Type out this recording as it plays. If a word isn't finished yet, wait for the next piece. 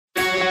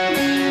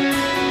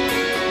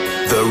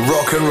The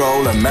Rock and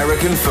Roll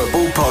American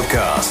Football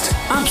Podcast.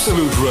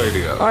 Absolute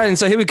Radio. All right, and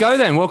so here we go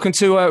then. Welcome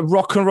to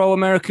Rock and Roll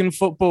American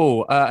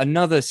Football.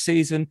 Another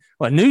season,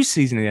 well, a new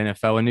season of the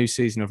NFL, a new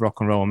season of Rock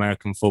and Roll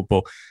American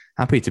Football.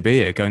 Happy to be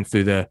here, going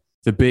through the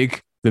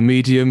big, the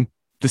medium,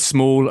 the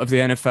small of the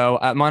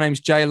NFL. My name's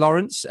Jay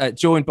Lawrence,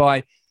 joined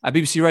by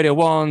BBC Radio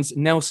 1's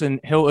Nelson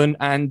Hilton,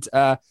 and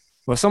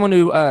someone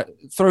who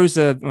throws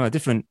a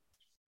different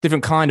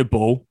kind of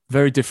ball,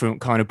 very different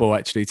kind of ball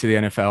actually to the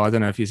NFL. I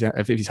don't know if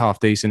he's half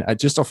decent.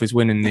 Just off his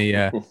win in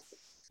the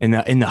in the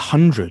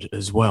 100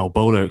 as well.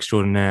 Bowler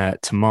extraordinaire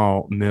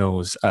Tamal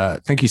Mills.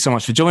 Thank you so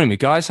much for joining me,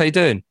 guys. How you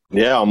doing?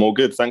 Yeah, I'm all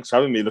good. Thanks for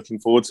having me. Looking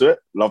forward to it.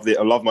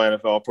 I love my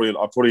NFL.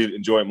 I probably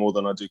enjoy it more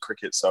than I do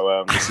cricket.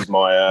 So this is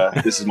my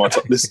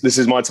this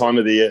is my time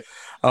of the year.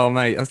 Oh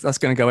mate, that's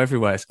going to go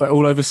everywhere. It's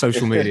all over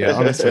social media.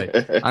 Honestly,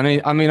 I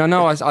mean, I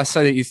know I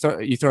say that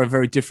you throw a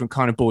very different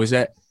kind of ball.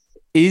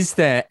 Is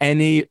there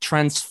any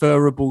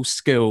transferable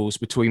skills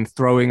between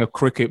throwing a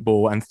cricket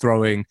ball and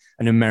throwing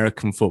an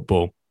American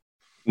football?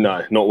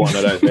 No, not one,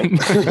 I don't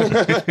think.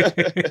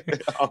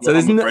 So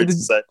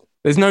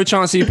there's no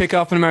chance that you pick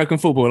up an American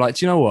football. Like,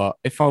 do you know what?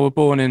 If I were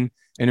born in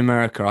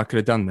America, I could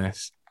have done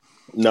this.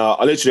 No,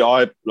 I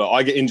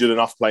get injured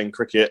enough playing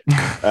cricket.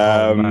 I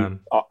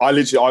watch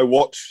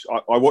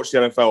the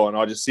NFL and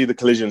I just see the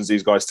collisions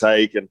these guys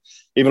take, and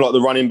even like the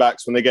running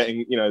backs when they're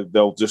getting,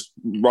 they'll just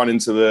run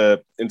into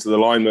the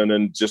lineman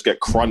and just get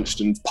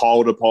crunched and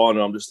piled upon.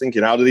 And I'm just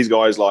thinking, how do these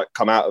guys like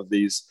come out of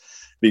these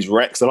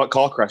wrecks? They're like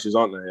car crashes,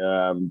 aren't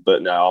they?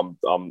 But no,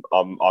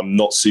 I'm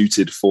not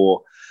suited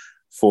for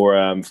the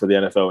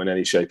NFL in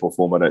any shape or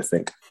form, I don't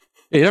think.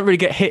 You don't really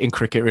get hit in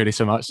cricket really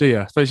so much, do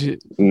you?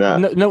 No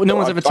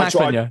one's ever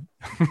tackled you.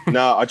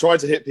 No, I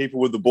tried to hit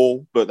people with the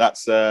ball, but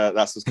that's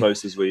as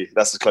close as we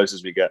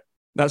get.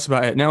 That's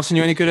about it. Nelson,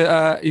 you any good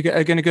at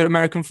good at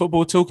American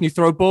football at all? Can you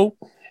throw a ball?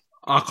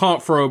 I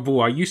can't throw a ball.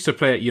 I used to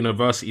play at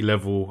university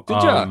level.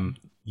 Did you?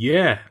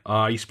 Yeah,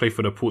 I used to play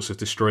for the Portsmouth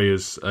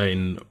Destroyers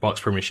in Bucks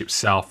Premiership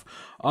South.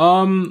 We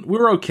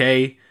were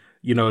okay.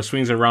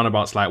 Swings and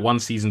roundabouts. Like one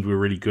season we were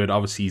really good.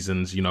 Other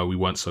seasons, we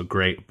weren't so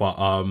great. But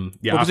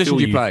yeah, what position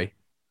did you play?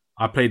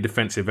 I played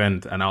defensive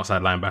end and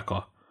outside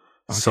linebacker.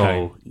 Okay.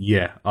 So,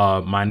 yeah,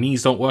 my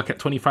knees don't work at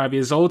 25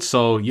 years old.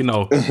 So,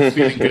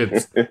 feeling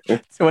good.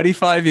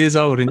 25 years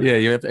old. And yeah,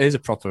 it is a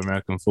proper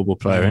American football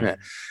player, isn't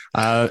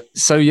it?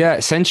 So, yeah,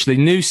 essentially,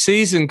 new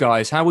season,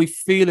 guys. How are we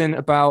feeling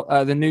about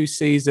the new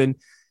season?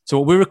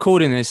 So, we're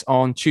recording this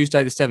on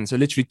Tuesday the 7th. So,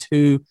 literally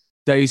 2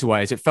 days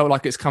away. Has it felt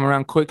like it's come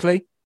around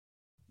quickly?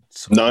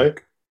 No,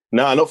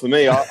 not for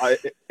me.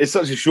 It's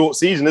such a short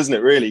season, isn't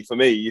it, really? For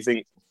me, you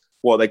think,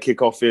 they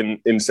kick off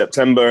in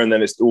September, and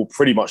then it's all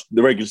pretty much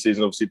the regular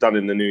season, obviously done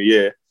in the new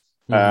year.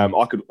 I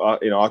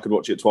could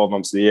watch it 12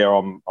 months of the year.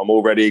 I'm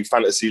all ready.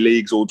 Fantasy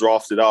leagues all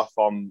drafted up.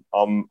 I'm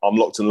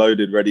locked and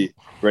loaded, ready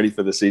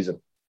for the season.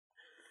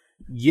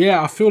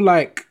 Yeah, I feel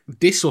like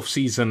this off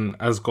season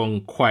has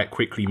gone quite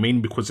quickly,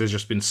 mainly because there's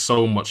just been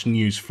so much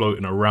news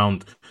floating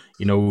around.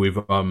 With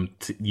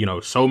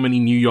so many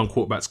new young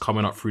quarterbacks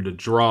coming up through the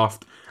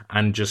draft,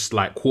 and just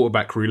like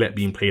quarterback roulette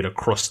being played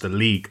across the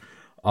league.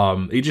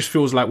 It just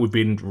feels like we've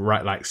been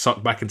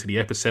sucked back into the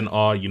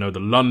epicenter. The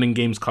London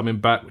game's coming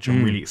back, which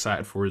I'm really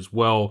excited for as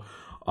well.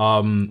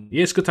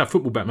 It's good to have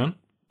football back, man.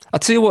 I'll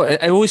tell you what,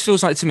 it always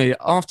feels like to me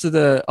after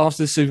the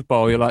Super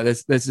Bowl, you're like,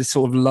 there's this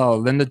sort of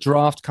lull. Then the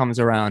draft comes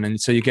around, and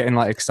so you're getting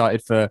like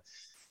excited for,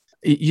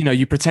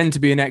 you pretend to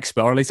be an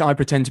expert, or at least I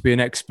pretend to be an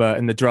expert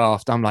in the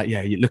draft. I'm like,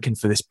 yeah, you're looking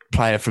for this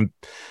player from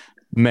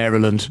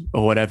Maryland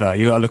or whatever,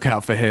 you got to look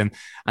out for him.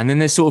 And then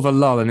there's sort of a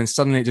lull, and then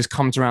suddenly it just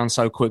comes around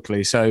so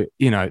quickly. So,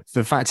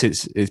 the fact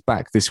it's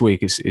back this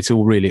week, it's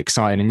all really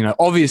exciting. And,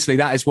 obviously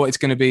that is what it's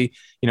going to be,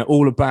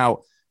 all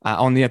about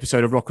on the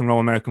episode of Rock and Roll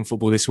American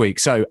Football this week.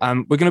 So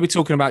we're going to be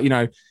talking about,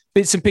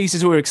 bits and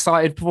pieces we're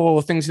excited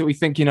for, things that we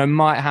think,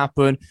 might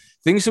happen,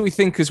 things that we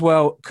think as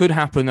well could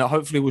happen that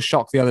hopefully will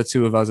shock the other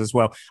two of us as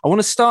well. I want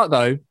to start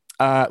though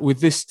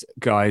with this,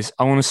 guys.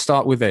 I want to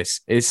start with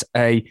this. It's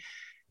a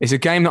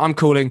game that I'm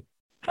calling,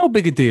 how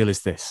big a deal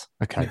is this?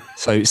 Okay.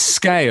 So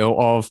scale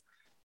of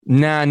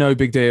no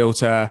big deal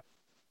to,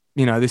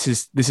 this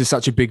is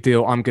such a big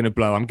deal. I'm going to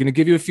blow. I'm going to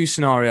give you a few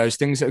scenarios,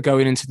 things that are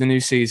going into the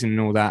new season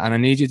and all that. And I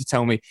need you to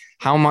tell me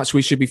how much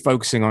we should be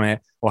focusing on it,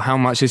 or how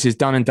much this is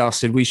done and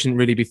dusted. We shouldn't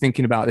really be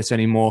thinking about this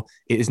anymore.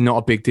 It is not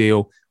a big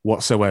deal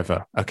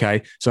whatsoever.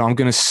 Okay. So I'm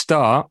going to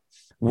start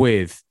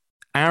with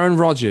Aaron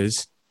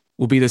Rodgers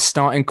will be the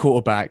starting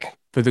quarterback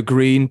for the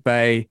Green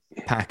Bay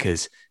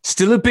Packers.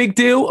 Still a big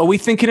deal? Are we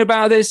thinking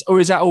about this, or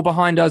is that all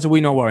behind us? Are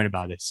we not worrying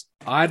about this?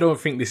 I don't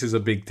think this is a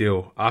big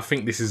deal. I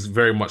think this is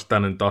very much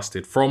done and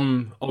dusted.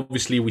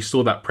 Obviously, we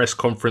saw that press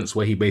conference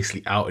where he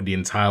basically outed the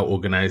entire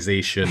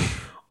organization.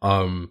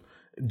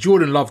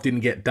 Jordan Love didn't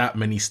get that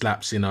many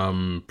slaps in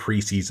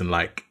preseason,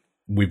 like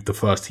with the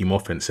first team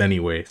offense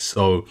anyway.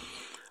 So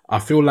I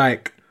feel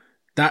like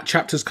that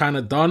chapter's kind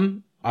of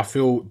done. I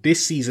feel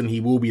this season he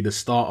will be the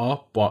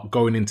starter, but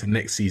going into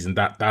next season,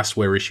 that's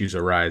where issues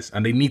arise.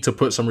 And they need to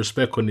put some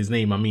respect on his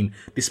name. I mean,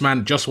 this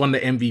man just won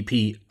the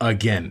MVP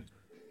again.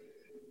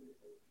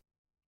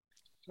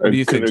 What do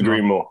you think? Couldn't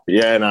agree more.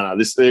 Yeah, no.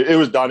 It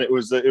was done. It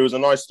was a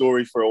nice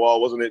story for a while,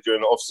 wasn't it?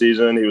 During the off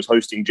season, he was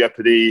hosting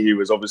Jeopardy. He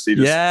was obviously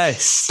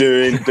just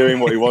doing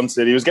what he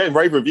wanted. He was getting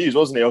rave reviews,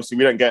 wasn't he? Obviously,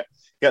 we don't get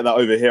that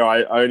over here.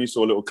 I only saw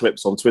little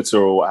clips on Twitter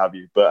or what have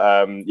you.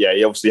 But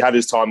he obviously had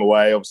his time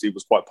away. Obviously, it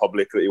was quite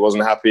public that he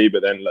wasn't happy.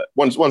 But then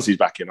once he's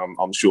back in,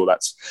 I'm sure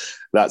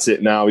that's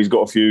it now. He's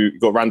got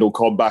Randall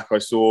Cobb back. I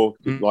saw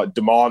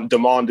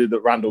demanded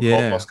that Randall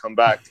Cobb must come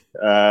back,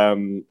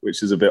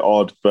 which is a bit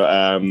odd. But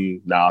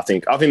I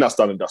think that's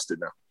done and dusted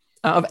now.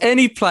 Out of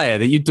any player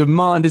that you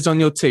demand is on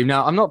your team.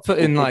 Now, I'm not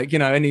putting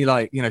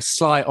any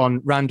slight on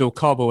Randall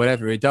Cobb or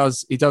whatever. He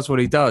does what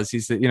he does.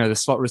 He's the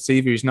slot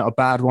receiver. He's not a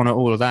bad one at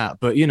all of that.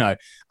 But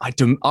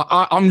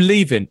I'm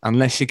leaving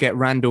unless you get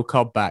Randall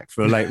Cobb back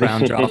for a late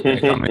round draft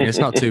pick. I mean, it's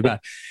not too bad.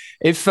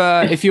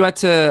 If you had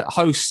to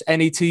host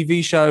any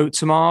TV show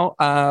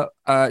tomorrow,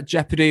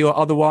 Jeopardy or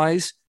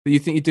otherwise, that you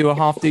think you'd do a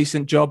half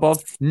decent job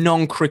of,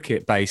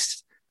 non-cricket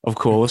based, of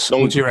course,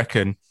 what do you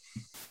reckon?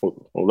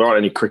 Well, there aren't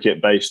any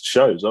cricket-based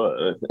shows, are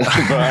there?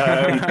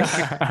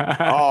 But,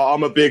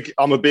 I'm a big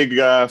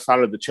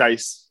fan of The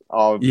Chase.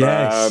 I'd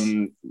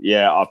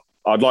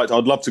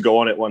love to go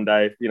on it one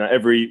day.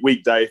 Every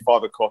weekday,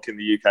 5 o'clock in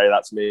the UK,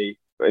 that's me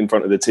in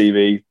front of the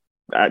TV,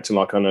 acting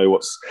like I know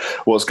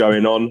what's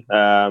going on.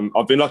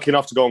 I've been lucky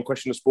enough to go on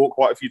Question of Sport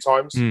quite a few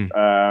times,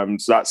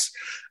 so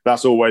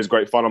that's always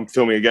great fun. I'm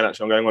filming again.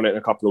 Actually, I'm going on it in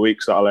a couple of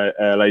weeks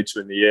later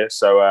in the year.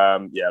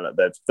 So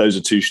those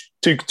are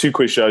two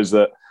quiz shows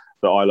that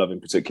I love in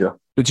particular.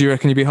 But do you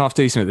reckon you'd be half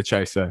decent at The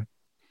Chase, though?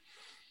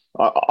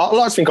 I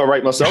like to think I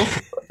rate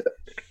myself.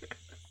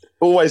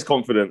 Always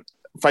confident.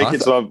 Try and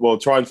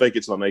fake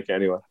it till I make it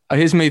anyway.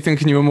 Here's me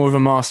thinking you were more of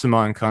a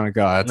mastermind kind of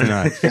guy. I don't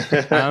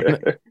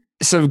know.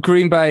 So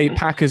Green Bay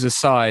Packers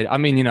aside, I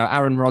mean,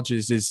 Aaron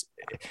Rodgers is...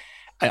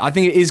 I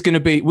think it is going to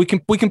be... We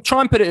can try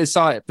and put it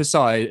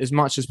aside as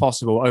much as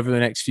possible over the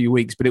next few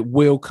weeks, but it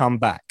will come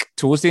back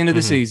towards the end of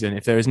the season.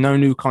 If there is no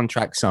new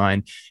contract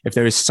signed, if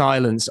there is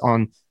silence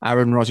on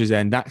Aaron Rodgers'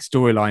 end, that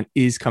storyline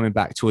is coming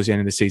back towards the end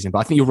of the season. But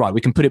I think you're right.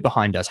 We can put it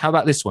behind us. How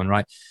about this one,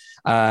 right?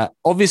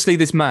 Obviously,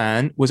 this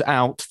man was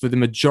out for the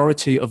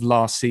majority of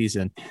last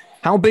season.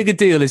 How big a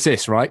deal is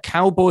this, right?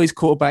 Cowboys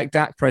quarterback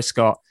Dak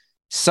Prescott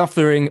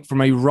suffering from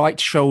a right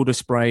shoulder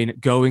sprain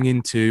going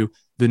into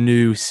the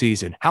new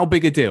season. How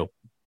big a deal?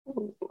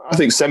 I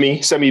think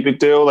semi big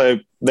deal.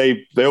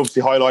 They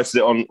obviously highlighted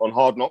it on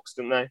Hard Knocks,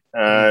 didn't they?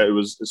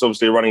 It's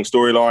obviously a running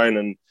storyline,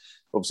 and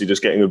obviously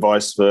just getting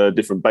advice for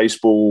different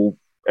baseball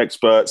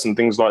experts and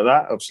things like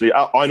that. Obviously,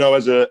 I know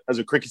as a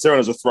cricketer and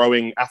as a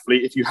throwing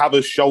athlete, if you have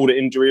a shoulder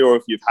injury or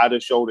if you've had a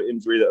shoulder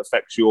injury that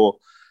affects your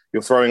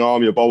throwing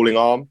arm, your bowling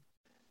arm,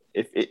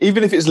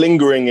 even if it's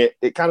lingering,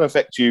 it can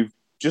affect you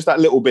just that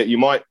little bit. You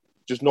might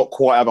just not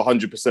quite have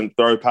 100%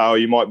 throw power.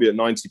 You might be at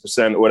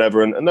 90% or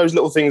whatever. And those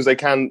little things, they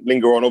can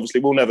linger on.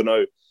 Obviously, we'll never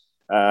know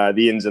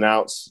the ins and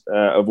outs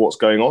of what's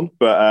going on.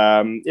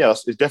 But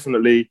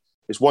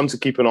it's one to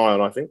keep an eye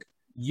on, I think.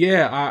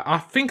 Yeah, I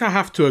think I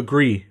have to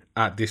agree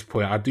at this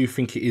point. I do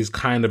think it is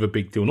kind of a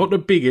big deal. Not the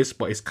biggest,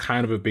 but it's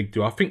kind of a big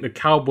deal. I think the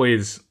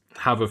Cowboys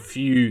have a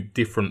few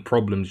different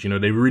problems. They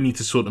really need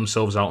to sort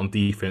themselves out on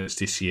defense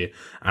this year.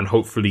 And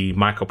hopefully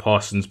Micah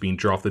Parsons being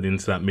drafted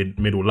into that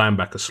middle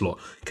linebacker slot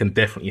can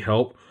definitely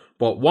help.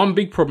 But one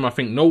big problem I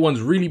think no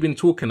one's really been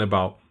talking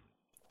about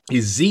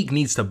is Zeke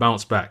needs to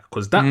bounce back,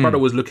 because that brother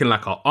was looking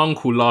like an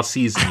uncle last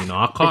season.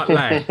 I can't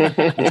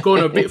lie. He's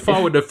going a bit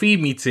far with the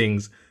feed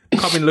meetings,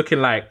 coming looking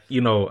like,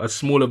 a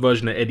smaller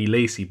version of Eddie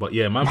Lacy. But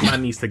yeah, my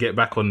man needs to get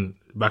back in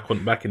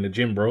the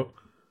gym, bro.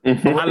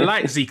 I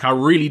like Zeke, I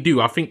really do.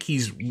 I think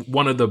he's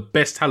one of the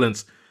best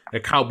talents the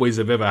Cowboys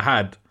have ever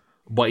had,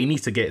 but he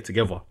needs to get it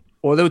together.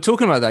 Well, they were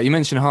talking about that. You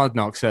mentioned Hard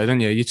Knocks there,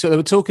 didn't you? They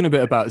were talking a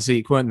bit about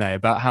Zeke, weren't they?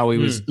 About how he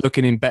was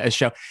looking in better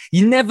shape.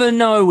 You never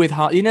know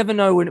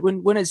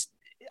when it's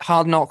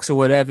Hard Knocks or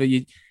whatever.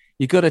 You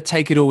got to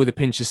take it all with a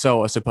pinch of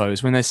salt, I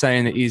suppose. When they're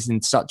saying that he's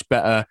in such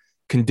better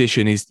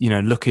condition, he's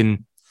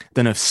looking.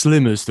 Don't know if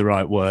slim is the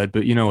right word,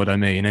 but you know what I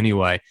mean.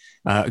 Anyway,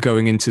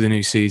 going into the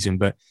new season,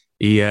 but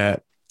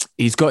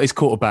he's got his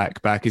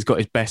quarterback back. He's got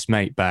his best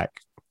mate back.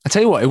 I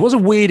tell you what, it was a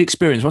weird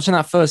experience watching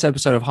that first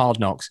episode of Hard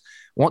Knocks,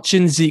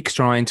 watching Zeke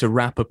trying to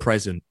wrap a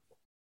present.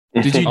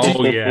 Did you?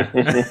 Oh, yeah.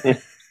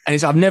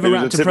 And I've never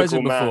wrapped a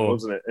present man, before.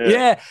 Wasn't it?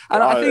 Yeah.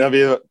 And I think...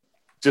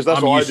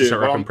 that's what I do.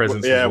 Wrapping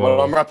presents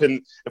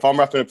if I'm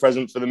wrapping a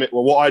present for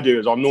what I do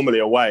is I'm normally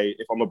away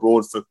if I'm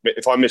abroad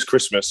if I miss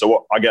Christmas,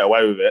 so I get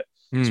away with it.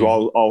 So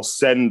I'll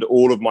send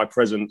all of my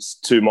presents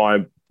to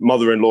my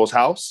mother-in-law's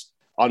house,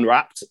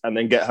 unwrapped, and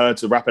then get her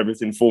to wrap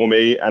everything for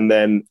me, and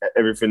then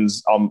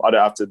everything's I don't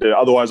have to do it.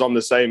 Otherwise, I'm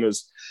the same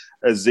as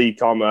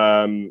Zeke.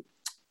 I'm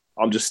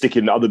just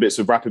sticking other bits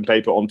of wrapping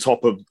paper on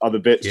top of other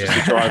bits just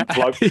to try and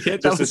plug,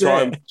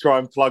 try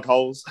and plug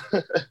holes.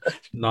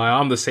 No,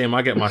 I'm the same.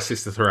 I get my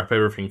sister to wrap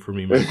everything for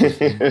me, man.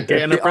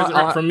 Getting a present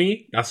wrapped from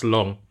me, that's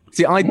long.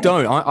 See, I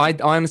don't. I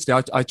honestly,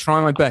 I try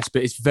my best,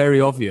 but it's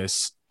very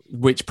obvious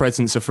which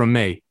presents are from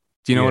me.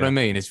 Do you know what I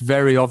mean? It's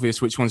very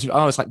obvious which ones.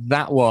 Oh, it's like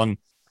that one.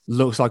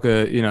 looks like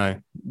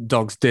a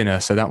dog's dinner.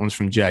 So that one's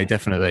from Jay,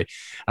 definitely.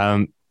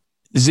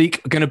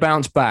 Zeke going to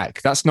bounce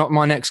back. That's not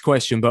my next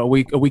question, but are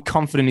we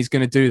confident he's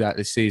going to do that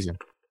this season?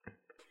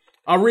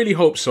 I really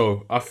hope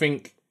so. I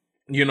think,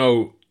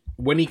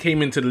 when he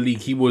came into the league,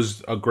 he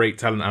was a great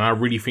talent, and I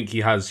really think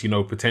he has,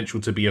 potential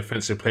to be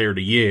Offensive Player of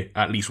the Year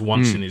at least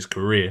once in his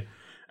career.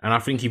 And I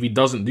think if he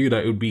doesn't do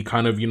that, it would be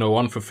kind of,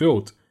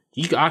 unfulfilled.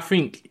 I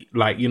think,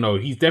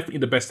 he's definitely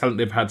the best talent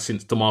they've had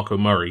since DeMarco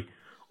Murray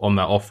on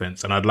that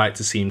offense, and I'd like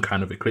to see him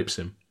kind of eclipse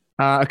him.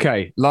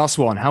 Okay, last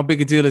one. How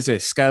big a deal is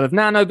this? Scale of,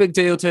 no big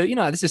deal to,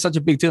 this is such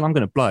a big deal, I'm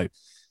going to blow.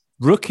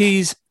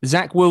 Rookies,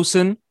 Zach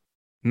Wilson,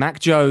 Mac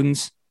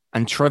Jones,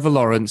 and Trevor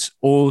Lawrence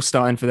all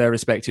starting for their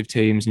respective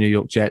teams, New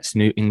York Jets,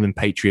 New England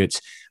Patriots,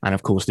 and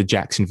of course the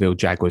Jacksonville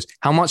Jaguars.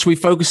 How much are we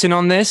focusing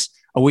on this?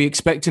 Are we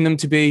expecting them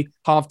to be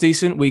half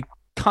decent? We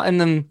cutting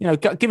them,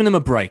 giving them a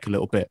break a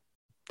little bit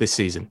this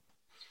season?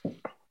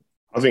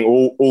 I think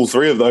all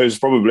three of those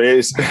probably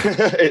is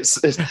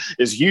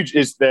it's huge.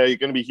 They're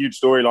going to be huge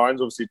storylines.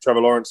 Obviously,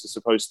 Trevor Lawrence is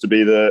supposed to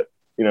be the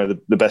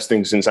best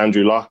thing since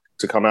Andrew Luck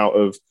to come out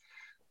of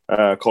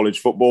college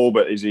football.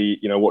 But is he?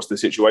 What's the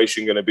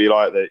situation going to be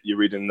like? That you're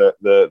reading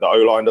the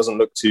O-line doesn't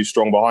look too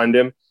strong behind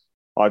him.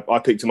 I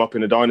picked him up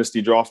in a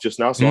dynasty draft just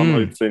now, so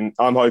I'm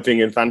hoping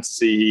in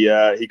fantasy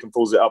he can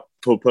pull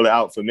it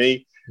out for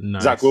me.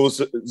 Nice. Zach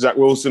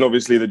Wilson.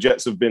 Obviously, the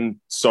Jets have been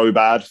so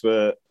bad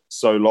for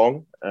so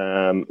long.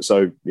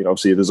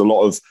 Obviously there's a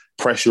lot of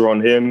pressure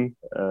on him,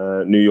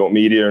 New York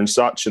media and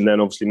such. And then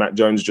obviously Mac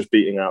Jones just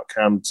beating out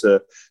Cam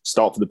to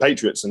start for the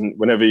Patriots. And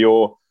whenever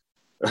you're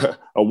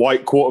a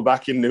white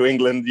quarterback in New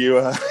England,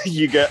 you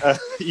got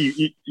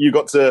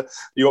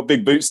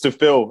big boots to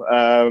fill.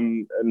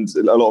 And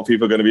a lot of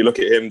people are going to be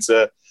looking at him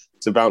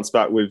to bounce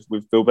back with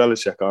Bill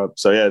Belichick.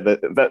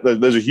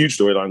 Those are huge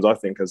storylines, I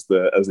think, as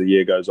the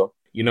year goes on.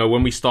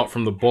 When we start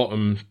from the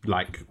bottom,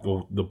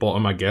 the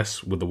bottom, I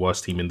guess, with the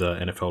worst team in the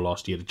NFL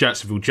last year, the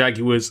Jacksonville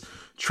Jaguars,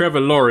 Trevor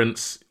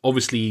Lawrence,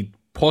 obviously,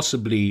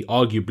 possibly,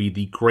 arguably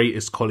the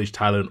greatest college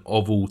talent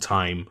of all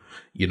time.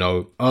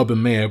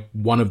 Urban Meyer,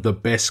 one of the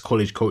best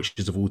college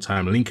coaches of all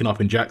time, linking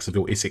up in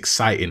Jacksonville. It's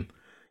exciting.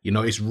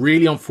 It's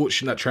really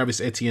unfortunate that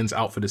Travis Etienne's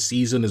out for the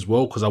season as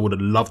well, because I would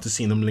have loved to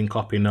see them link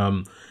up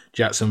in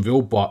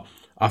Jacksonville. But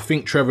I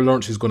think Trevor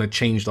Lawrence is going to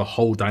change the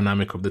whole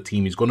dynamic of the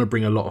team. He's going to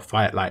bring a lot of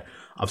fight.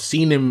 I've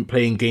seen him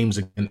playing games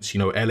against,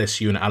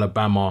 LSU and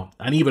Alabama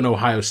and even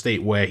Ohio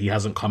State where he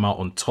hasn't come out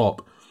on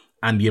top.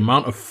 And the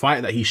amount of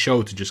fight that he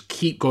showed to just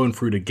keep going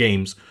through the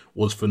games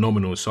was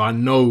phenomenal. So I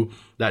know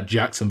that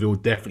Jacksonville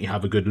definitely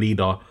have a good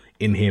leader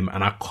in him,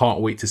 and I can't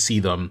wait to see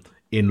them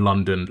in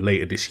London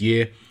later this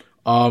year.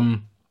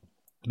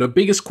 The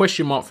biggest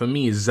question mark for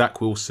me is Zach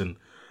Wilson.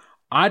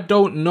 I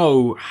don't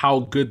know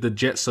how good the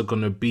Jets are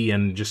going to be,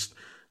 and just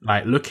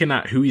looking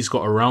at who he's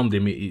got around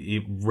him,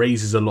 it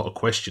raises a lot of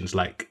questions.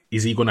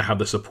 Is he going to have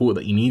the support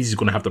that he needs? Is he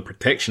going to have the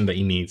protection that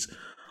he needs?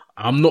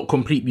 I'm not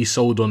completely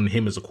sold on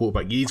him as a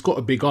quarterback. He's got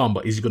a big arm,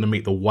 but is he going to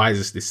make the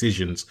wisest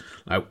decisions?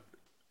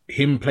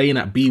 Him playing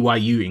at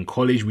BYU in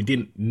college, we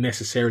didn't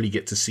necessarily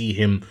get to see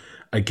him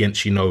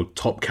against,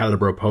 top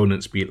caliber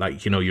opponents, be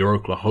it your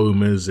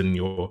Oklahomas and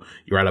your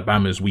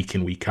Alabamas week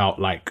in, week out,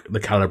 the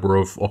caliber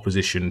of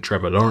opposition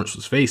Trevor Lawrence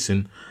was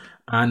facing.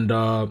 And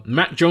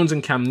Mac Jones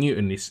and Cam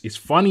Newton, it's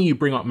funny you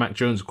bring up Mac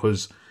Jones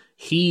because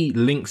he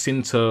links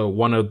into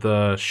one of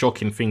the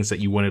shocking things that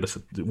you wanted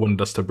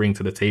us to bring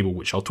to the table,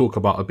 which I'll talk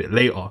about a bit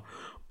later.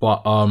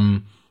 But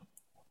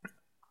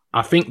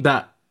I think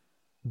that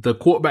the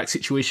quarterback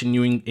situation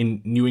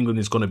in New England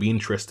is going to be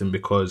interesting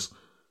because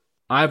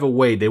either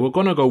way, they were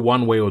going to go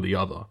one way or the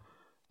other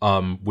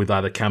with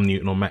either Cam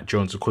Newton or Mac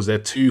Jones because they're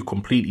two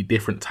completely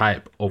different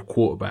type of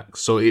quarterbacks.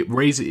 So it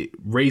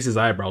raises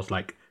eyebrows.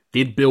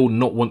 Did Bill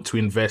not want to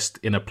invest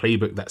in a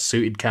playbook that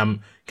suited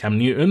Cam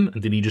Newton?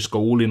 And did he just go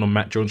all in on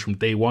Mac Jones from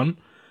day one?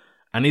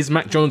 And is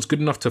Mac Jones good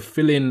enough to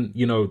fill in,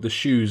 the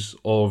shoes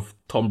of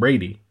Tom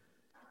Brady?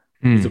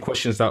 These are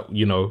questions that,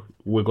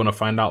 we're going to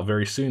find out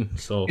very soon.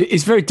 So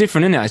it's very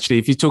different, isn't it, actually,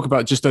 if you talk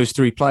about just those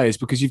three players,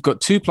 because you've got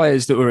two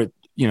players that were,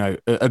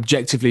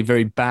 objectively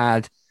very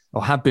bad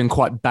or have been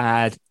quite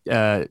bad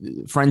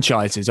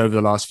franchises over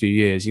the last few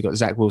years. You've got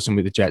Zach Wilson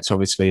with the Jets,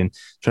 obviously, and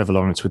Trevor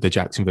Lawrence with the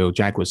Jacksonville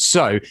Jaguars.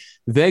 So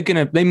they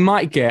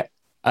might get,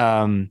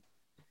 people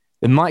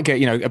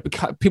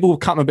will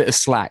cut them a bit of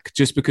slack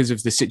just because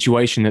of the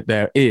situation that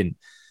they're in.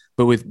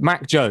 But with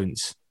Mac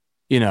Jones,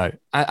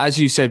 as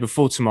you said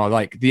before,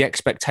 Tamar, the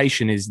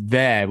expectation is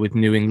there with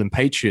New England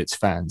Patriots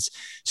fans.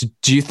 So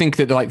do you think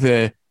that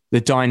the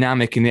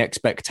dynamic and the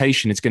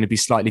expectation is going to be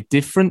slightly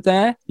different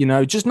there?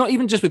 Just not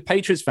even just with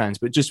Patriots fans,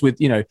 but just with,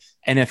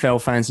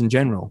 NFL fans in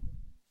general.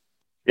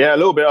 Yeah, a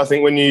little bit. I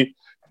think when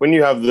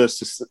you have the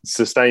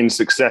sustained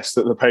success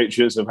that the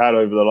Patriots have had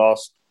over the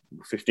last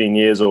 15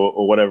 years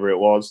or whatever it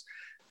was,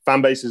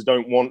 fan bases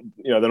don't want,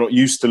 they're not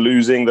used to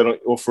losing. They're not,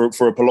 or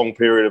for a prolonged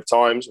period of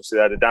time. So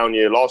they had a down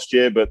year last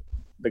year, but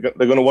they're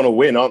going to want to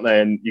win, aren't they?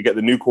 And you get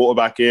the new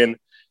quarterback in.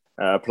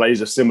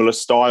 plays a similar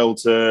style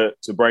to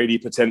Brady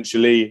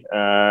potentially. There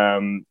are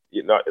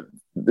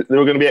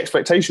going to be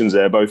expectations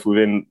there, both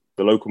within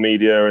the local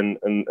media and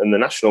the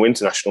national,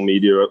 international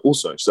media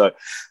also. So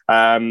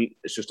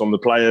it's just on the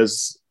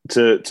players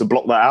to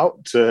block that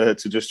out, to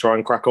just try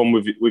and crack on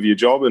with your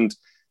job, and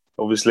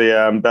obviously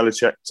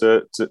Belichick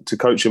to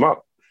coach him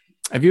up.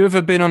 Have you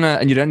ever been on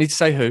and you don't need to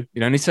say who,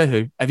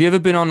 have you ever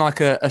been on like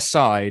a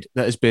side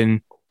that has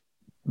been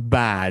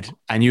bad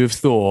and you have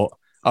thought,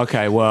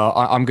 okay, well,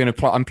 I'm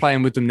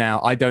playing with them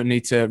now, I don't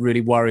need to really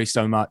worry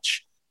so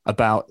much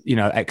about,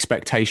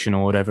 expectation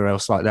or whatever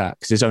else like that,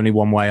 because there's only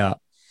one way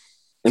up?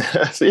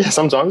 So, yeah,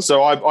 sometimes.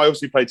 So I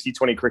obviously play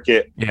T20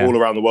 cricket all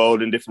around the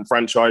world in different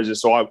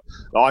franchises. So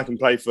I can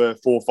play for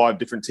 4 or 5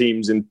 different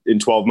teams in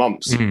 12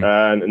 months.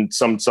 And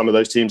some of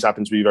those teams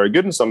happen to be very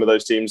good, and some of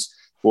those teams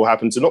will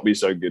happen to not be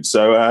so good.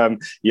 So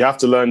you have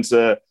to learn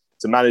to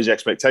manage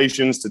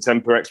expectations, to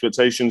temper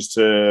expectations,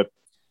 to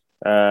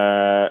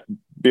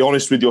be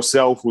honest with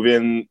yourself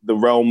within the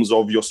realms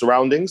of your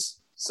surroundings.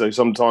 So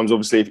sometimes,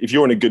 obviously, if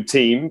you're in a good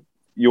team,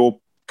 your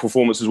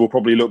performances will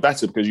probably look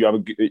better because you have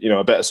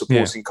a better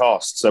supporting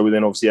cast. So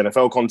within obviously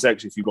NFL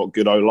context, if you've got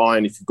good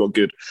O-line, if you've got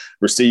good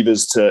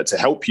receivers to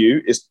help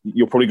you,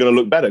 you're probably going to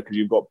look better because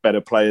you've got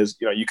better players.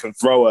 You can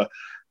throw a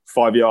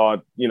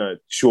 5-yard,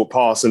 short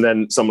pass, and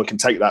then someone can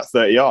take that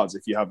 30 yards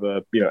if you have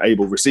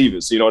able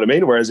receivers. You know what I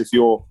mean? Whereas if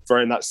you're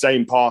throwing that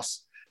same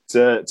pass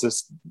to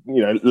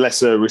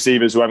lesser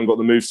receivers who haven't got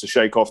the moves to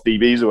shake off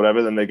DBs or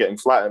whatever, then they're getting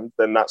flattened.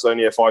 Then that's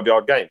only a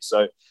 5-yard gain.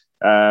 So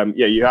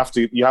you have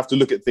to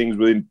look at things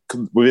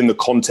within the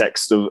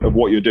context of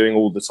what you're doing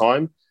all the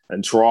time,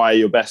 and try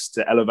your best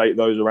to elevate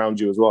those around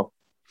you as well.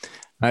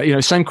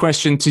 Same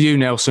question to you,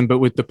 Nelson, but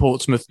with the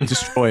Portsmouth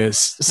Destroyers.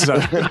 So.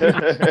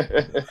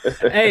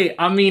 Hey,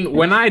 I mean,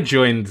 when I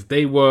joined,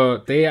 they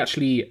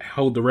actually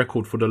held the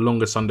record for the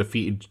longest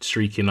undefeated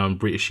streak in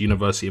British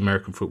University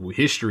American football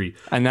history,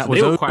 and that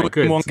was quite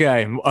good. One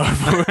game.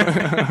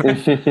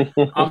 I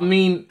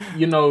mean,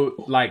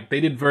 they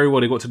did very well.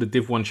 They got to the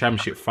Div 1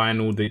 Championship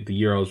final the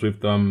year I was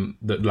with them,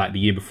 the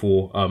year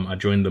before I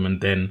joined them,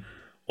 and then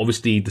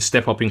obviously the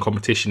step up in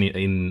competition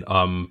in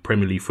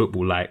Premier League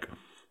football,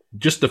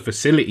 just the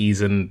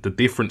facilities and the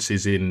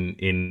differences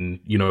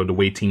in the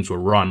way teams were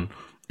run,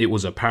 it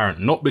was apparent.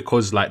 Not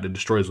because the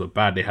Destroyers were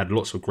bad, they had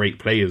lots of great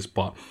players,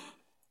 but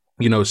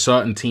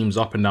certain teams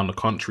up and down the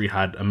country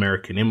had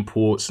American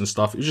imports and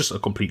stuff. It was just a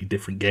completely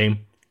different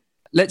game.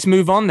 Let's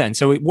move on then.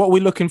 So what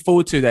we're looking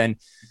forward to then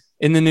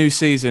in the new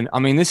season, I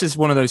mean, this is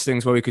one of those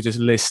things where we could just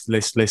list. So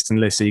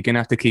you're going to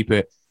have to keep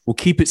it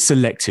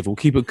selective. We'll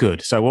keep it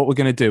good. So what we're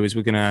going to do is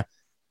we're going to,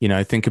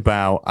 think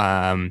about,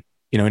 an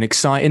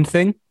exciting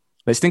thing.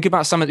 Let's think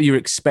about something that you're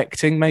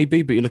expecting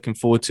maybe, but you're looking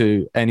forward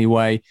to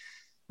anyway.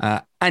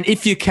 And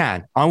if you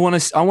can, I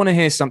want to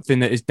hear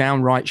something that is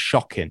downright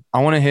shocking.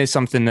 I want to hear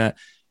something that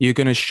you're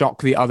going to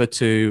shock the other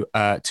two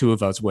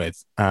of us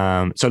with.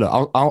 So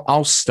look,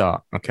 I'll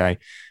start. Okay,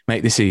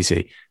 make this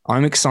easy.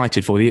 I'm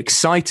excited for the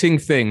exciting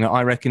thing that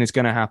I reckon is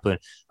going to happen.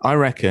 I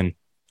reckon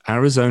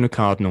Arizona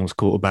Cardinals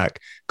quarterback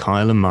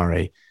Kyler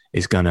Murray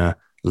is going to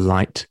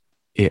light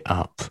it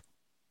up.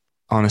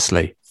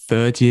 Honestly,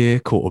 3rd-year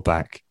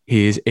quarterback.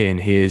 He is in.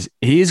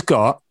 He has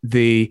got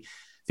the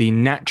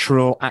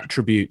natural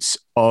attributes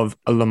of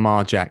a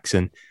Lamar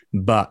Jackson,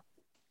 but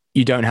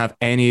you don't have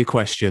any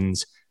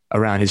questions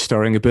around his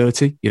throwing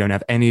ability. You don't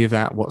have any of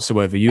that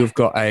whatsoever. You have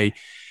got a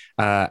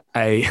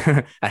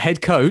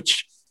head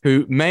coach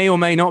who may or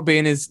may not be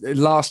in his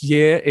last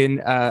year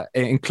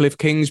in Cliff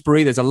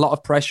Kingsbury. There's a lot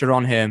of pressure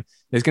on him.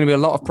 There's going to be a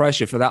lot of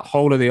pressure for that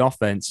whole of the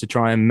offense to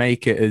try and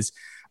make it as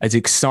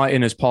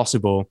exciting as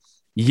possible.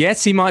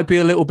 Yes, he might be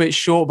a little bit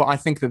short, but I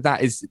think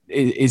that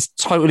is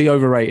totally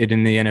overrated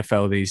in the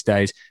NFL these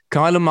days.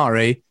 Kyler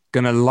Murray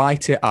going to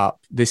light it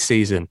up this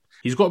season.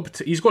 He's got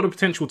the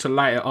potential to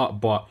light it up,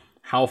 but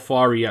how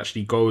far he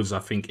actually goes, I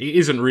think it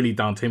isn't really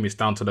down to him. It's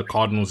down to the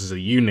Cardinals as a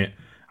unit,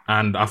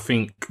 and I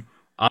think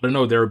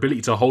their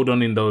ability to hold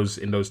on in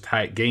those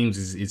tight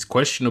games is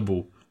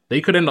questionable.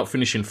 They could end up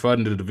finishing 3rd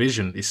in the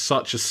division. It's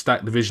such a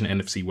stacked division,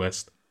 NFC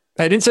West.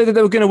 I didn't say that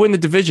they were going to win the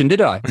division,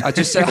 did I? I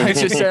just said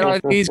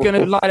he's going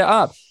to light it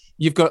up.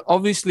 You've got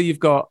Nuke. You've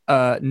got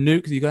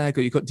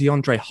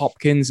DeAndre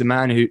Hopkins, a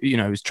man who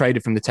was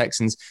traded from the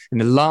Texans in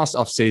the last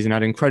offseason,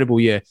 had an incredible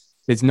year.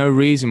 There's no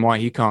reason why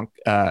he can't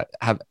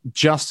have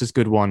just as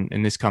good one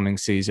in this coming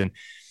season.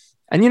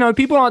 And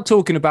people aren't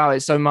talking about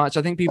it so much.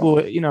 I think people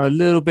are a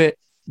little bit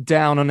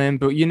down on him,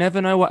 but you never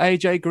know what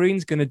AJ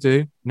Green's going to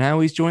do.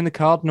 Now he's joined the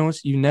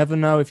Cardinals. You never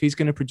know if he's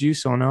going to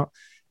produce or not.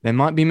 They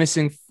might be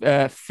missing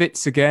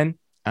Fitz again,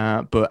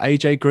 but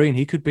AJ Green,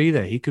 he could be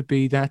there. He could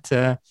be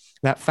that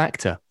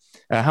factor.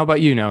 How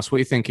about you, Nels? What are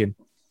you thinking?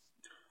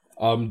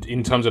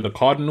 In terms of the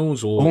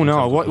Cardinals, or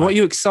what are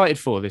you excited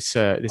for this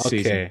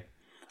season?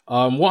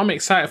 What I'm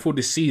excited for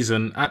this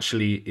season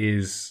actually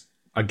is,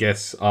 I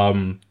guess,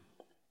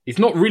 it's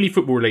not really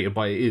football related,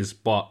 but it is.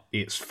 But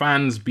it's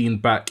fans being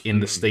back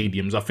in the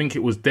stadiums. I think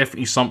it was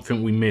definitely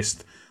something we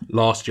missed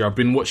last year. I've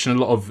been watching a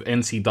lot of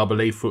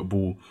NCAA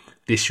football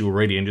this year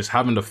already, and just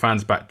having the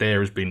fans back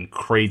there has been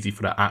crazy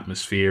for the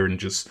atmosphere and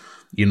just,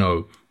 you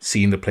know,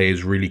 seeing the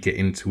players really get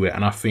into it.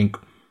 And I think,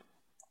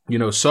 you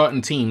know,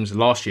 certain teams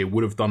last year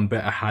would have done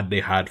better had they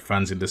had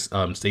fans in this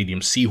stadium.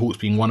 Seahawks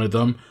being one of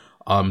them.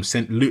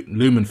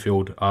 Lumen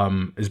Field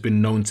has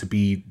been known to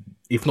be,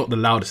 if not the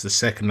loudest, the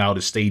second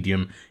loudest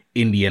stadium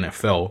in the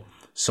NFL.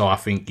 So I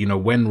think, you know,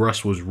 when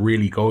Russ was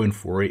really going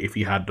for it, if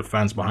he had the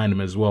fans behind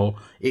him as well,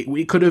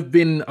 it could have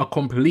been a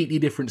completely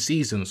different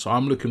season. So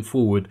I'm looking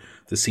forward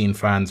to seeing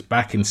fans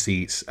back in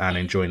seats and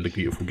enjoying the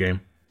beautiful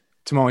game.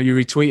 Tomorrow, you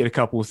retweeted a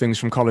couple of things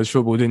from college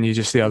football, didn't you,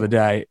 just the other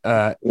day?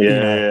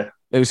 Yeah.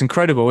 It was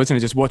incredible, wasn't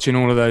it, just watching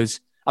all of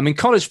those. I mean,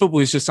 college football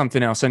is just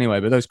something else anyway,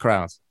 but those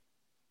crowds.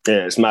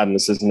 Yeah, it's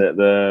madness, isn't it?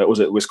 Was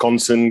it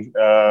Wisconsin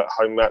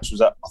home match? Was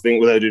that, I think,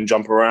 where they were doing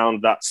jump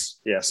around?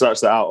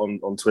 Search that out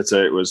on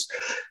Twitter. It was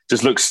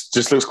just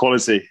looks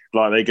quality.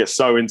 Like, they get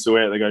so into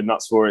it, they go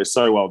nuts for it. It's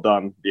so well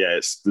done. Yeah,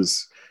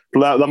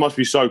 that must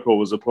be so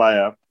cool as a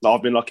player.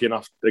 I've been lucky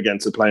enough again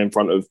to play in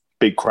front of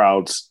big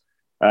crowds,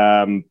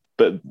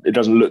 but it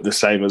doesn't look the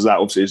same as that.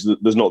 Obviously,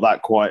 there's not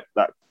that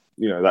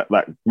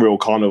real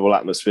carnival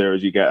atmosphere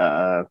as you get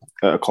at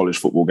a college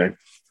football game.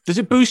 Does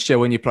it boost you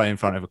when you play in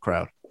front of a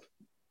crowd?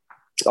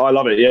 I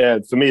love it. Yeah,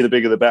 for me, the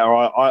bigger the better.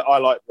 I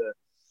like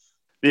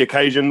the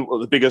occasion. Well,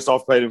 the biggest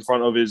I've played in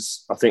front of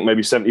is, I think,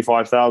 maybe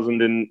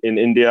 75,000 in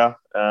India,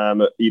 at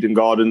Eden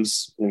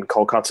Gardens in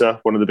Kolkata,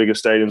 one of the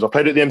biggest stadiums. I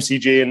played at the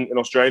MCG in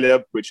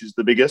Australia, which is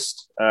the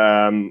biggest.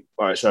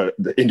 So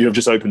India have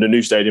just opened a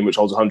new stadium which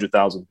holds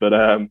 100,000, but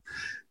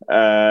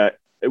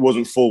it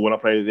wasn't full when I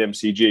played at the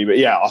MCG. But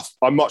yeah,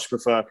 I much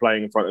prefer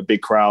playing in front of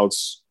big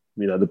crowds.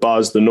 You know, the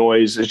buzz, the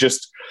noise. It's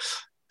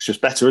just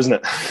better, isn't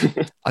it?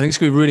 I think it's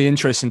going to be really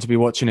interesting to be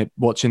watching the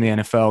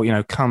NFL. You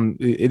know, come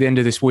at the end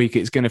of this week,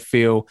 it's going to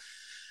feel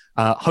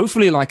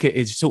hopefully like it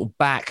is sort of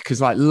back,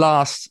 because like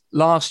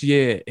last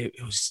year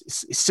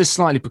it's just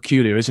slightly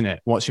peculiar, isn't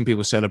it? Watching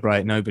people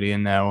celebrate, nobody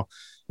in there, or,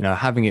 you know,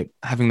 having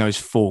those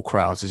full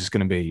crowds is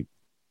going to be,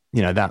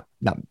 you know, that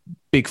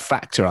big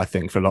factor, I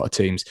think, for a lot of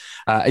teams.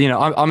 You know,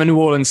 I'm a New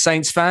Orleans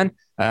Saints fan,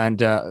 and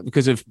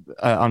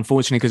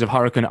unfortunately because of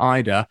Hurricane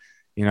Ida,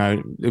 you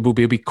know, it will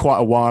be quite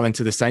a while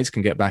until the Saints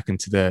can get back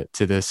into the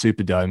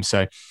Superdome.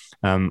 So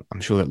I'm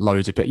sure that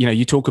loads of people, you know,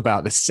 you talk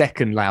about the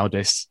second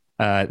loudest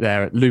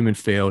there at Lumen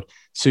Field,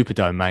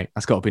 Superdome, mate.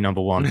 That's got to be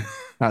number one.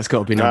 That's got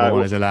to be number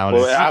one as the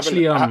loudest. Well, it's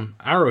actually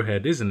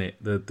Arrowhead, isn't it?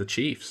 The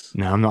Chiefs.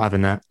 No, I'm not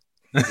having that.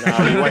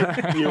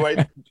 No, you wait.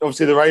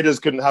 Obviously, the Raiders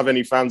couldn't have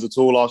any fans at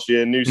all last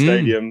year. New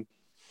stadium.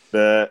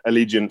 The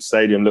Allegiant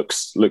Stadium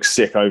looks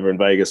sick over in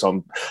Vegas.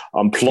 I'm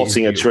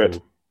plotting a trip.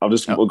 I've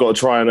got to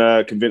try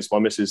and convince my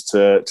missus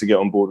to get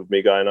on board with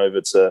me going over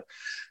to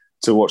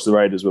watch the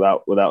Raiders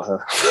without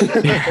her.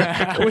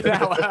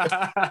 Without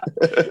her.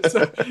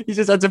 So you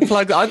just had to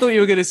plug. I thought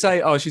you were going to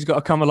say, "Oh, she's got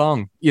to come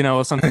along," you know,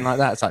 or something like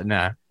that. It's like,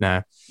 no.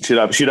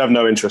 She'd have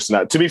no interest in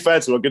that. To be fair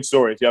to her, a good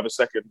story. If you have a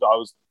second,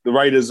 the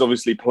Raiders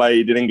obviously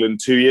played in England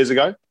 2 years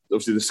ago.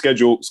 Obviously, the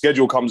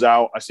schedule comes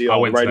out. I see. I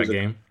went the Raiders to that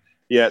game.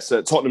 Yeah, it's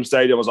at Tottenham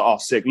Stadium. I was like, oh,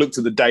 sick. Looked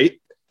at the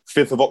date,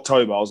 5th of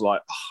October. I was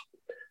like,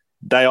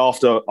 day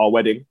after our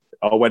wedding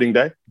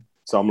day.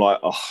 So I'm like,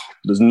 oh,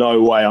 there's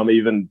no way I'm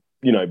even,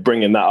 you know,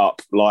 bringing that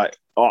up. Like,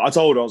 I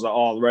told her, I was like,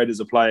 oh, the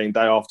Raiders are playing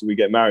day after we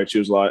get married. She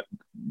was like,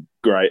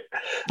 great.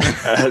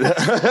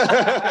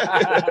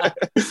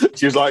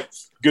 She was like,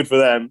 good for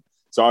them.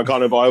 So I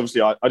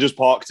just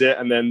parked it.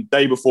 And then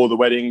day before the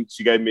wedding,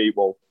 she gave me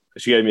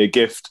a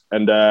gift,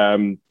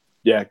 and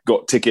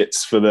got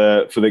tickets for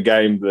the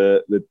game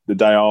the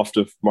day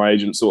after. My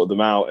agent sorted them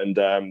out,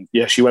 and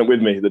she went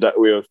with me.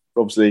 We were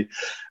obviously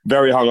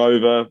very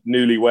hungover,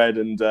 newlywed,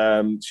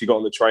 and she got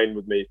on the train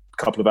with me a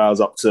couple of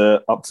hours up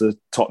to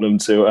Tottenham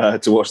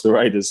to watch the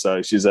Raiders.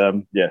 So she's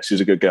a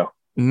good girl.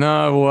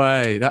 No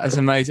way, that is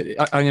amazing.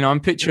 I'm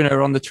picturing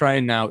her on the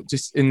train now,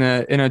 just in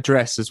a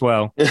dress as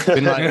well.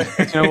 Been like,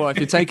 you know what? If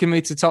you're taking me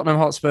to Tottenham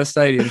Hotspur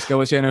Stadium to go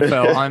watch the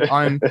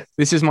NFL,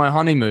 this is my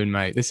honeymoon,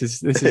 mate. This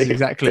is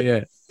exactly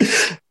it.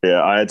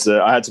 Yeah, I had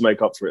to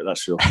make up for it.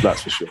 That's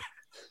for sure.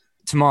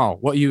 Tamal,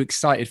 what are you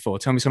excited for?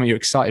 Tell me something you're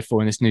excited for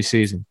in this new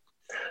season.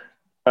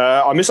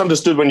 I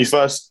misunderstood when you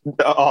first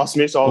asked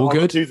me, so I'll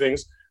have two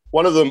things.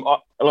 One of them,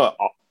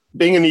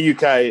 being in the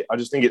UK, I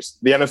just think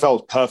the NFL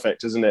is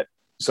perfect, isn't it?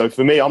 So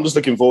for me, I'm just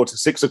looking forward to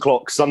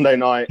 6:00 Sunday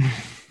night.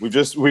 We've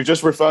just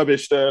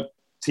refurbished a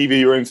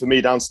TV room for me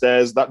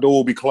downstairs. That door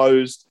will be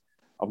closed.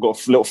 I've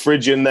got a little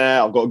fridge in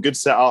there. I've got a good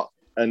setup,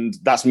 and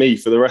that's me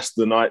for the rest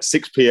of the night.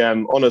 6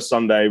 p.m. on a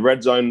Sunday.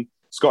 Red Zone.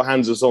 Scott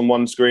hands us on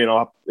one screen.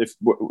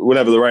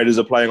 Whenever the Raiders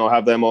are playing, I'll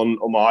have them on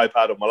my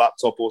iPad or my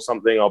laptop or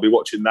something. I'll be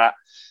watching that.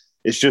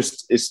 It's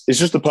just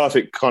the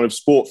perfect kind of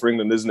sport for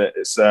England, isn't it?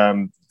 It's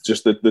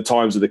just the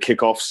times of the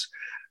kickoffs.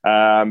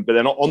 But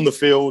then on the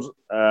field,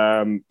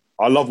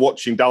 I love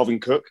watching Dalvin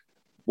Cook,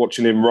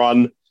 watching him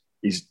run.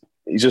 He's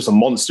just a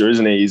monster,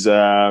 isn't he? He's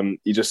a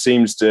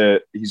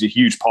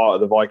huge part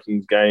of the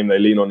Vikings game. They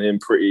lean on him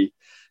pretty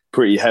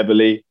pretty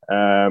heavily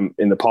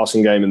in the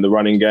passing game and the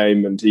running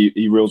game, and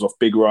he reels off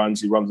big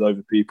runs. He runs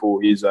over people.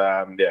 He's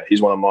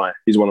one of my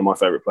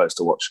favorite players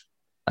to watch.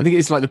 I think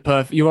it's like the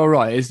perfect. You are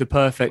right. It's the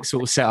perfect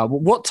sort of setup.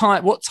 What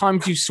time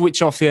do you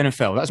switch off the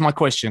NFL? That's my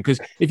question. Because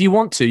if you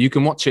want to, you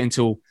can watch it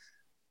until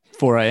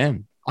 4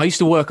 a.m. I used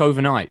to work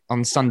overnight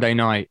on Sunday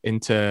night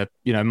into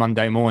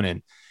Monday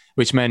morning,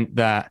 which meant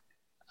that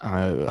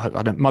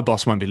my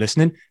boss won't be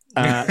listening.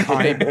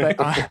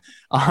 I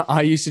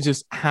used to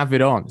just have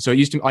it on. So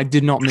I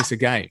did not miss a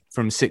game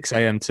from 6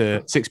 p.m.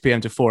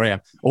 to 4 a.m.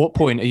 At what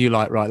point are you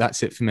like, right,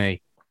 that's it for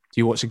me? Do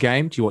you watch a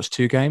game? Do you watch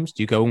 2 games?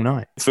 Do you go all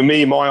night? For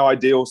me, my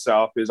ideal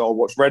setup is I'll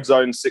watch Red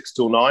Zone 6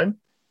 till 9.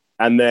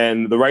 And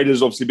then the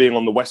Raiders obviously being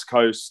on the West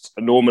Coast,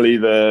 and normally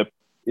they're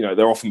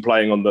often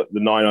playing on the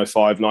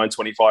 9:05,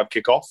 9:25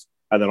 kickoff.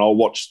 And then I'll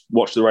watch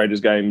the Raiders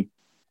game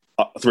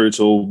through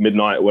till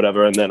midnight or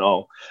whatever, and then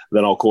I'll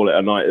call it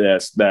a night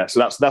there.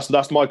 So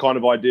that's my kind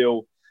of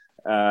ideal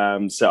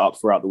setup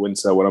throughout the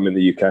winter when I'm in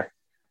the UK.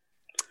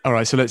 All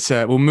right,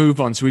 so we'll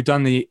move on. So we've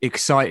done the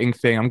exciting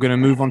thing. I'm going to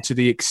move on to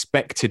the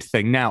expected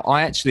thing. Now,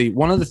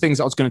 one of the things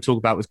I was going to talk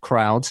about was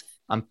crowds.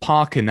 I'm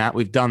parking that.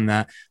 We've done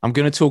that. I'm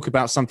going to talk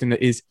about something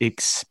that is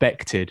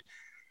expected.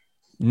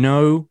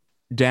 No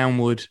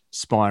downward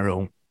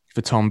spiral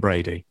for Tom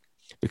Brady,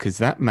 because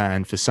that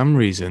man, for some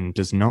reason,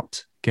 does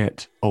not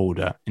get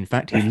older. In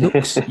fact, he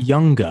looks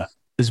younger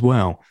as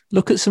well.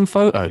 Look at some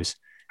photos.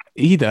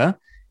 Either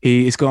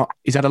he's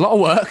had a lot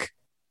of work,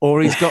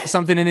 or he's got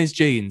something in his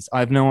genes. I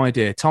have no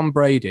idea. Tom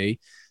Brady,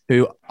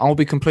 who I'll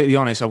be completely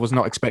honest, I was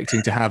not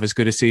expecting to have as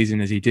good a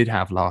season as he did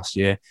have last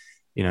year.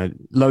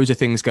 Loads of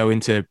things go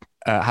into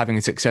having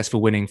a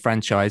successful winning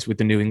franchise with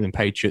the New England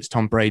Patriots.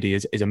 Tom Brady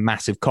is a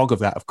massive cog of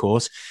that, of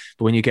course.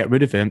 But when you get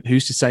rid of him,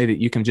 who's to say that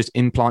you can just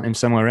implant him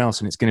somewhere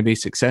else and it's going to be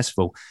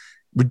successful?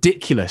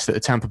 Ridiculous that the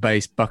Tampa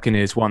Bay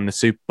Buccaneers won the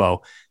Super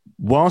Bowl.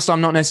 Whilst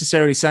I'm not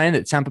necessarily saying that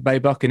the Tampa Bay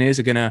Buccaneers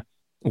are going to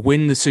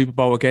win the Super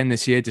Bowl again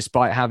this year,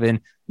 despite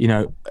having,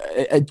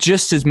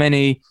 just as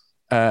many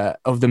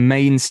of the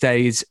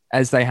mainstays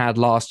as they had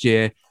last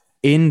year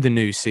in the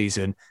new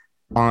season,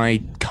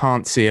 I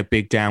can't see a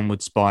big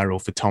downward spiral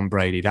for Tom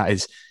Brady. That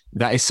is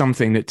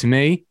something that to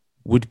me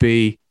would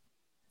be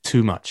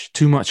too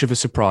much of a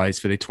surprise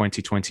for the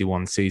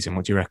 2021 season.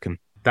 What do you reckon?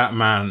 That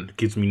man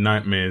gives me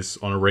nightmares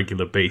on a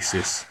regular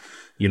basis.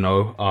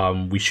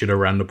 We should have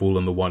ran the ball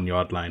on the 1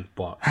 yard line,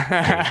 but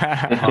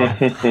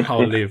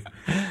I'll live.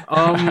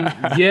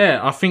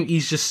 I think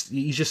he's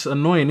just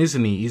annoying,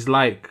 isn't he? He's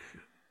like,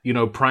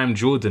 prime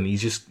Jordan.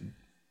 He's just,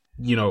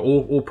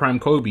 all prime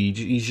Kobe.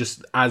 He's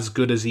just as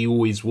good as he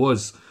always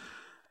was.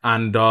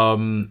 And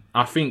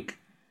I think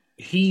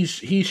he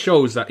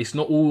shows that it's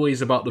not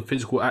always about the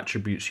physical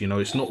attributes.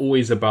 It's not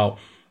always about,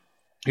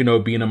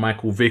 being a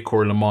Michael Vick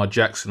or a Lamar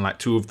Jackson, like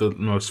two of the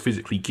most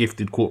physically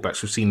gifted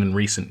quarterbacks we've seen in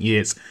recent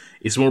years.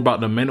 It's more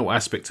about the mental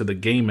aspect of the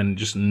game and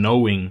just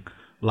knowing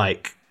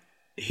like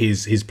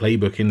his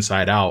playbook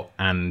inside out,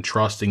 and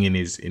trusting in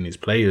his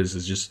players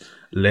has just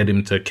led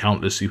him to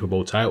countless Super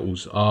Bowl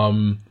titles.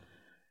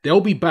 They'll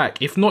be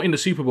back, if not in the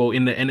Super Bowl,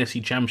 in the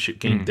NFC Championship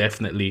game.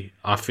 Definitely,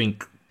 I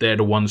think they're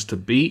the ones to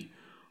beat.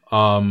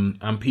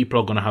 And people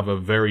are going to have a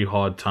very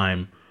hard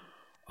time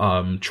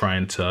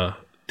trying to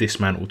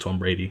dismantle Tom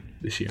Brady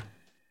this year.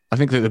 I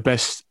think that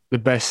the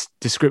best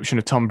description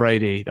of Tom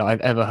Brady that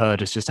I've ever heard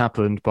has just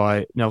happened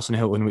by Nelson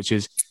Hilton, which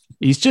is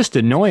he's just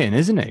annoying,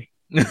 isn't he?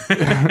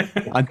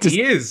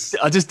 He is.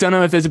 I just don't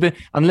know if there's a bit,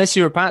 unless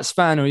you're a Pats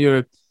fan or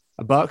you're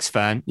a Bucks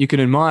fan, you can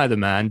admire the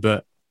man,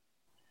 but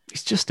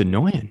he's just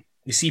annoying.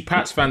 You see,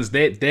 Pats fans,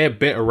 they're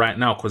better right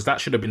now because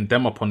that should have been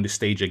them up on this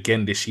stage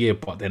again this year,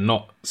 but they're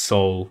not.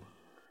 So,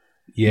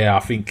 yeah, I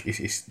think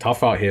it's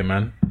tough out here,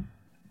 man.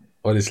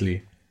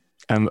 Honestly.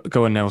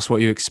 Go on, Nels. What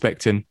are you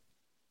expecting?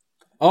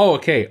 Oh,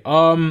 okay.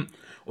 Well,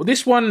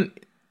 this one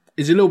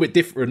is a little bit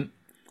different.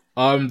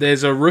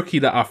 There's a rookie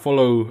that I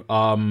follow.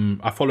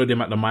 I followed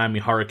him at the Miami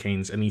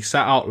Hurricanes, and he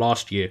sat out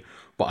last year.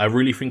 But I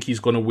really think he's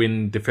going to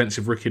win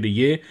Defensive Rookie of the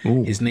Year.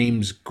 Ooh. His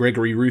name's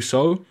Gregory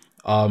Rousseau.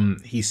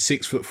 He's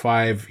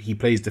 6'5". He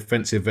plays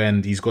defensive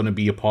end. He's going to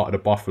be a part of the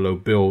Buffalo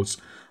Bills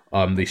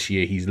this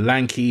year. He's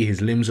lanky.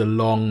 His limbs are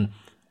long.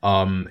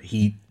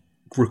 He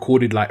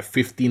recorded like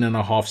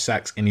 15.5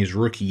 sacks in his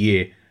rookie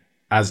year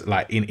as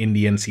like in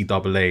the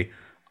NCAA.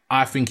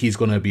 I think he's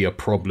going to be a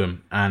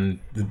problem. And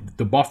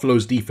the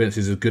Buffalo's defense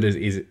is as good as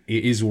it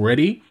is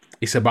already.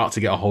 It's about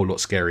to get a whole lot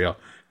scarier.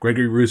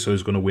 Gregory Rousseau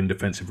is going to win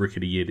Defensive Rookie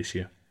of the Year this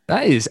year.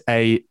 That is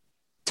a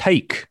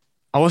take.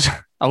 I was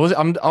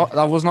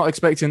not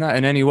expecting that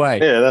in any way.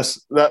 Yeah,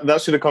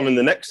 that should have come in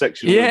the next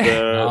section.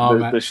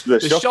 Yeah,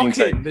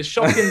 the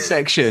shocking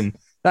section.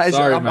 That is.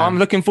 Sorry, I'm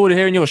looking forward to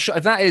hearing your.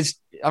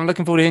 I'm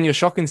looking forward to hearing your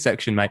shocking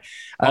section, mate.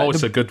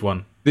 It's a good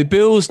one. The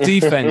Bills'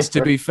 defense,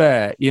 to be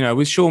fair,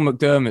 with Sean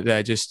McDermott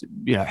there, just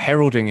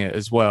heralding it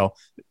as well.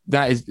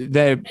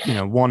 They're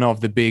one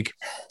of the big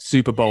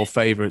Super Bowl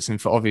favorites,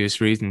 and for obvious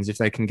reasons, if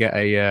they can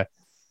get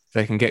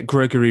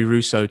Gregory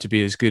Rousseau to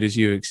be as good as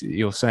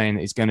you're saying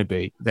he's going to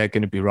be, they're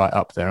going to be right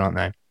up there, aren't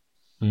they?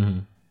 Mm-hmm.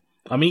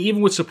 I mean,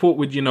 even with support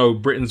with,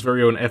 Britain's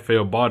very own Efe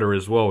Obada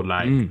as well,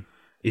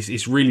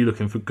 it's really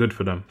looking good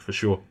for them, for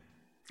sure.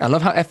 I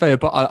love how Efe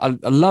Obada,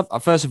 I love,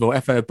 first of all,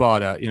 Efe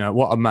Obada,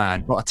 what a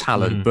man, what a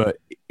talent, but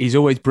he's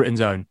always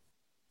Britain's own.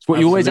 It's what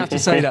you always have to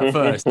say that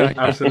first.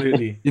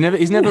 Absolutely.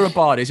 He's never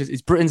Obada,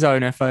 it's Britain's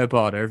own Efe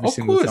Obada every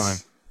single time.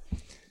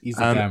 He's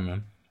a damn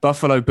man.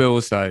 Buffalo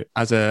Bills, though,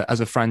 as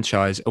a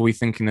franchise, are we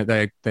thinking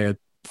that they're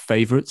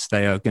favourites?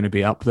 They are going to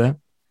be up there?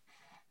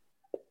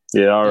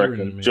 Yeah, I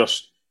reckon.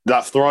 Josh in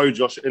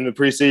the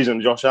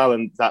preseason, Josh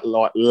Allen, that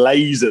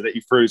laser that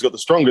he threw, he's got the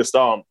strongest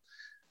arm.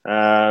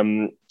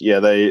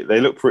 They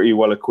look pretty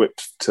well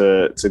equipped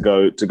to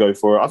go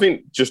for it. I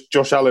think just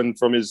Josh Allen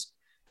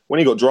when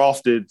he got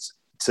drafted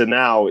to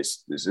now,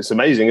 it's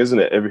amazing, isn't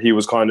it? He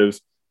was kind of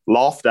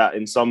laughed at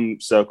in some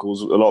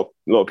circles. A lot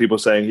of people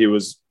saying he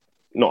was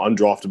not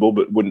undraftable,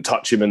 but wouldn't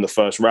touch him in the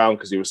first round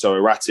because he was so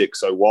erratic,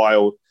 so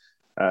wild.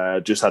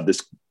 Just had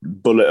this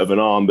bullet of an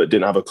arm, but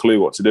didn't have a clue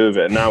what to do with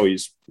it. And now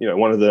he's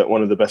one of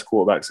the best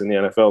quarterbacks in the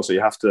NFL. So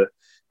you have to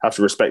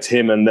respect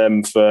him and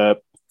them for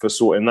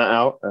sorting that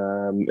out.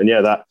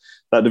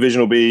 That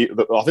division will be. I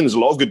think there's a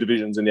lot of good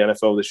divisions in the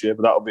NFL this year,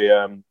 but that'll be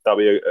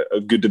a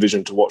good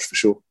division to watch for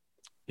sure.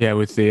 Yeah,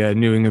 with the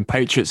New England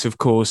Patriots, of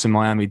course, and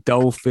Miami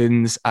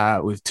Dolphins,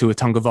 with Tua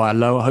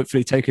Tagovailoa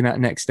hopefully taking that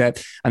next step,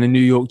 and the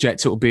New York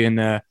Jets, it will be in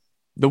the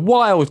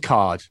wild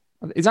card.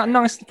 Is that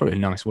nice? Probably a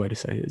nice way to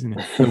say it, isn't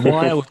it? The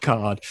wild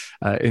card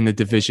in the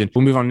division.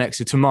 We'll move on next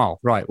to Tamal.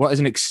 Right, what is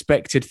an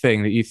expected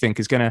thing that you think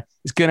is gonna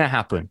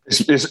happen?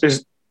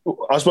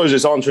 I suppose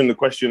it's answering the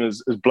question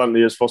as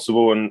bluntly as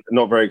possible and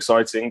not very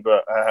exciting,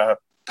 but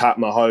Pat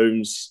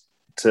Mahomes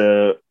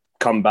to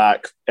come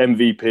back,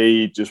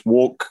 MVP, just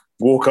walk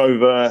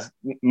over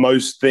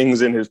most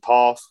things in his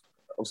path.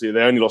 Obviously,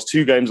 they only lost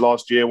 2 games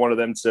last year, one of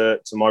them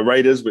to my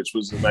Raiders, which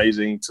was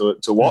amazing to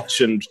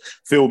watch and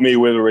filled me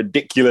with a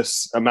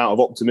ridiculous amount of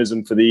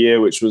optimism for the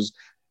year, which was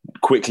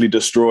quickly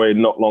destroyed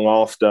not long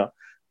after.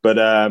 But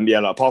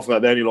apart from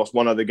that, they only lost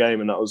one other game,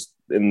 and that was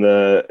in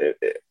the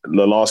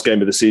last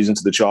game of the season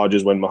to the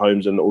Chargers when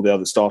Mahomes and all the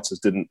other starters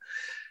didn't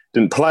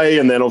play.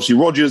 And then obviously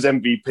Rodgers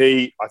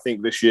MVP. I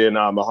think this year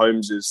now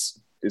Mahomes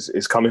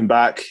is coming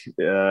back.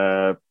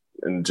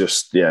 And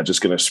just going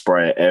to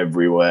spray it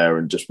everywhere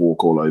and just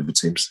walk all over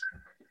teams.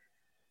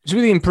 It's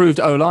really improved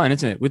O-line,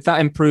 isn't it? With that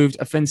improved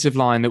offensive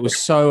line that was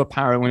so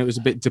apparent when it was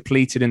a bit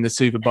depleted in the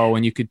Super Bowl,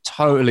 and you could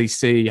totally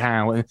see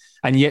how,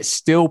 and yet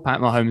still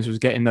Pat Mahomes was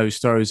getting those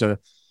throws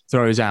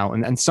out,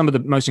 and some of the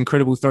most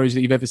incredible throws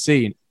that you've ever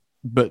seen,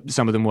 but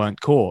some of them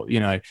weren't caught,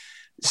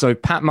 So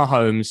Pat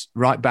Mahomes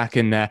right back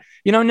in there.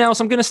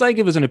 Nels, I'm going to say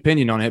give us an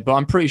opinion on it, but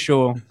I'm pretty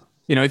sure...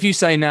 if you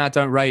say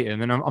don't rate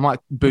him, then I might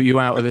boot you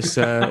out of this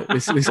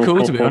this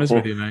call, to be honest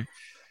with you, mate.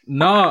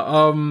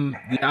 No,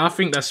 I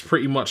think that's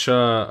pretty much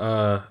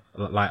a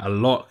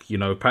lock.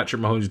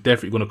 Patrick Mahomes is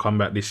definitely going to come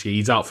back this year.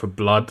 He's out for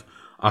blood.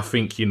 I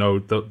think,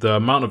 the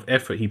amount of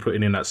effort he put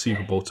in that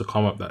Super Bowl to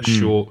come up that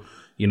short,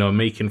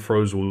 making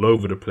throws all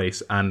over the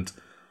place. And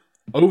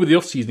over the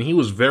offseason, he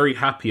was very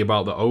happy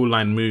about the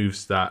O-line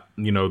moves that,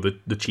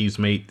 the Chiefs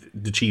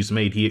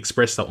made. He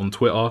expressed that on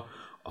Twitter.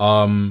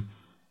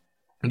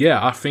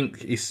 I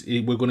think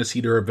we're going to see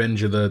the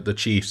revenge of the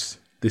Chiefs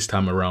this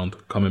time around,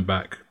 coming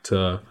back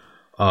to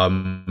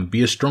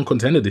be a strong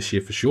contender this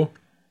year for sure.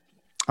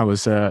 I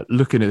was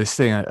looking at this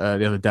thing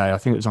the other day. I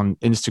think it was on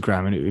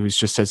Instagram, and it was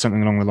just said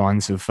something along the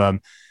lines of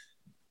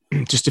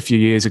just a few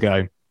years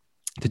ago,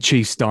 the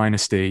Chiefs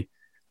dynasty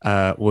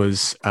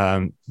was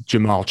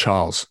Jamal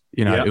Charles.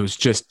 It was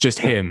just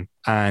him,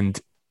 and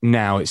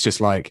now it's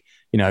just like,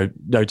 no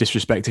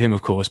disrespect to him,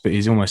 of course, but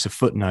he's almost a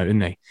footnote,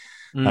 isn't he?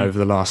 Over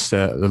the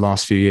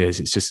last few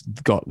years, it's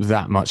just got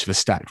that much of a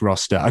stacked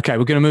roster. Okay,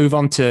 we're going to move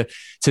on to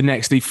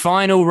next, the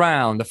final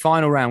round,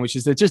 which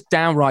is just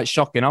downright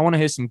shocking. I want to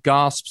hear some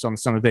gasps on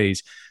some of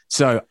these.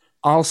 So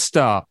I'll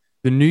start.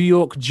 The New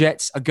York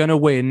Jets are going to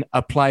win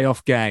a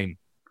playoff game.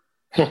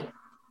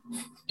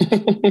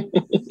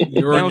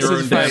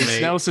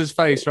 Nelson's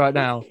face right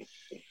now.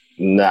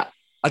 Nah.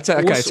 What's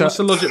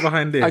the logic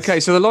behind this? Okay,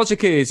 so the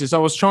logic is I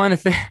was trying to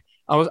think.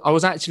 I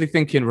was actually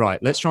thinking, right,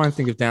 let's try and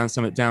think of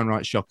something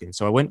downright shocking.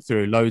 So I went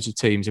through loads of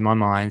teams in my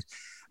mind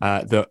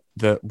that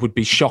would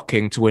be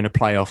shocking to win a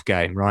playoff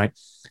game, right?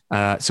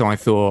 So I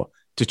thought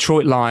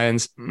Detroit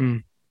Lions,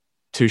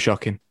 too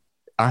shocking.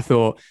 I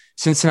thought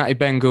Cincinnati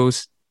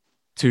Bengals,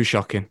 too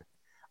shocking.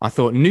 I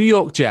thought New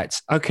York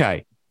Jets,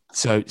 okay.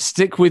 So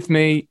stick with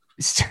me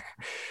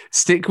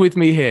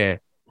here.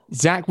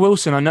 Zach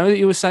Wilson, I know that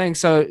you were saying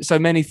so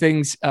many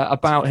things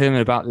about him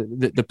and about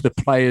the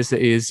players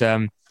that he is...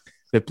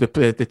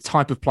 The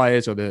type of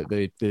players or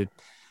the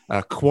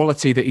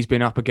quality that he's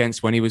been up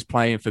against when he was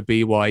playing for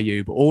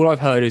BYU. But all I've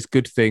heard is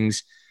good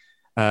things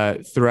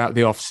throughout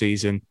the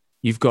offseason.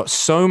 You've got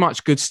so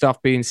much good stuff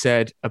being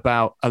said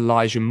about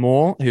Elijah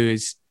Moore, who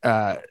is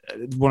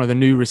one of the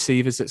new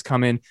receivers that's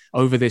come in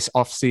over this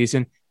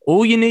offseason.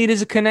 All you need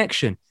is a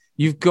connection.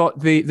 You've got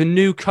the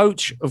new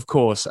coach, of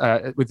course,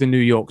 with the New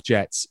York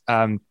Jets,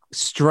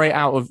 straight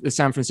out of the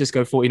San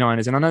Francisco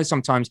 49ers. And I know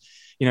sometimes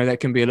there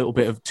can be a little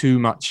bit of too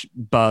much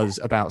buzz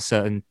about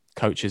certain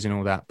coaches and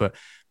all that. But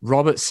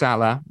Robert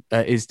Saleh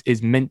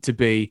is meant to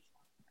be,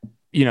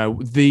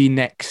 the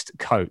next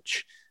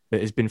coach that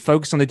has been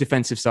focused on the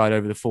defensive side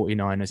over the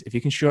 49ers. If he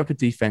can shore up a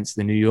defense,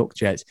 the New York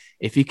Jets,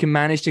 if he can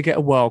manage to get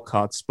a wild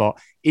card spot,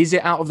 is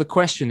it out of the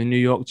question the New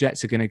York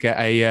Jets are going to get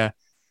a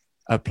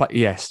play?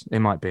 Yes, it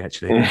might be,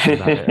 actually.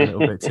 About it a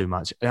little bit too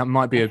much. That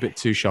might be a bit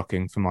too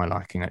shocking for my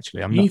liking,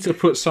 actually. You need to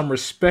put some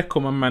respect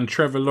on my man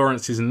Trevor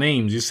Lawrence's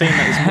names. You're saying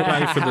that it's more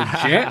likely for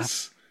the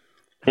Jets?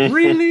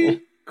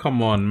 Really?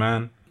 Come on,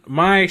 man.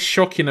 My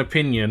shocking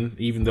opinion,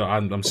 even though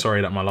I'm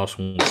sorry that my last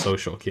one was so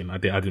shocking, I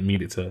didn't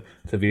mean it to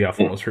be. I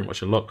thought it was pretty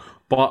much a lock.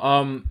 But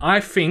I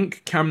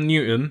think Cam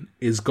Newton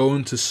is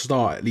going to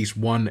start at least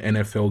one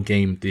NFL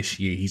game this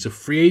year. He's a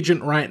free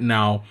agent right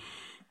now,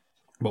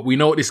 but we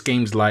know what this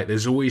game's like.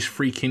 There's always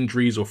freak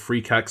injuries or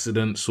freak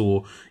accidents,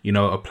 or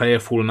a player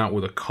falling out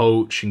with a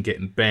coach and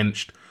getting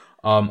benched.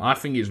 I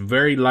think it's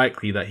very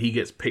likely that he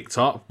gets picked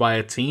up by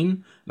a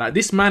team. Like,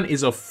 this man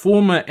is a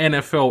former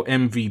NFL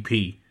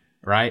MVP.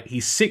 Right,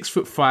 he's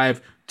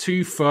 6'5",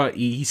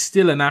 230. He's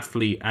still an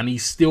athlete, and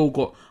he's still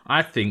got,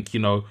 I think,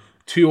 2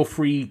 or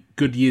 3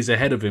 good years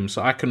ahead of him.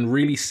 So I can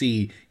really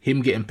see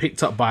him getting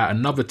picked up by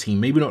another team,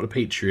 maybe not the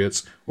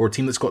Patriots, or a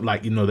team that's got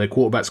their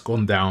quarterback's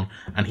gone down,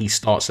 and he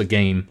starts a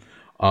game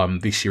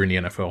this year in the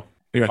NFL.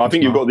 I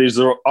think you've got these.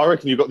 I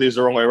reckon you've got these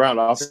the wrong way around.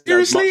 I think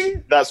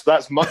Seriously,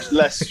 that's much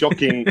less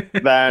shocking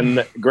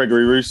than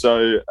Gregory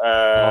Rousseau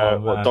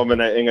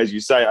dominating, as you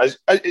say.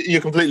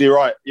 You're completely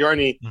right. You're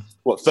only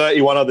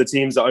 31 other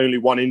teams that are only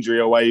one injury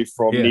away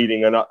from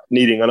needing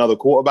another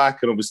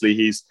quarterback, and obviously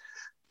he's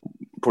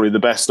probably the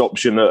best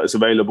option that's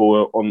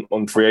available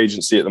on free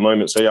agency at the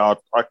moment. So yeah,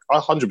 I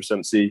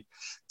 100%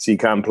 see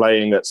Cam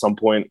playing at some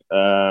point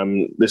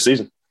this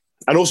season.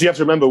 And also you have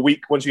to remember,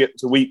 once you get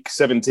to week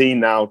 17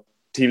 now,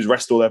 teams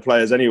rest all their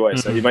players anyway,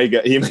 so he may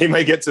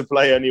get to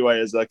play anyway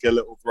as like a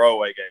little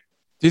throwaway game.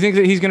 Do you think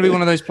that he's going to be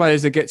one of those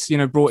players that gets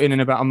brought in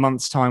about a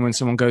month's time when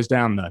someone goes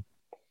down though?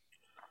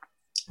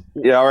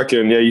 Yeah, I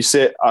reckon. Yeah, you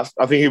sit. I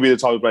think he'll be the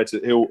type of player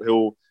he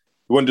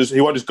won't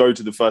just go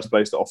to the first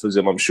place that offers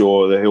him. I'm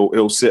sure that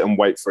he'll sit and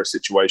wait for a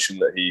situation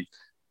that he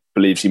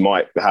believes he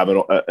might have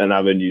an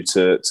avenue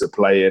to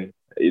play in.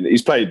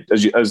 He's played,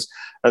 as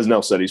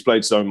Nel said, he's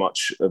played so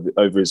much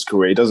over his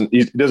career. He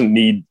doesn't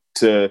need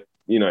to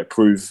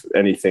prove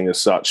anything as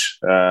such.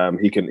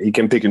 He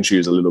can pick and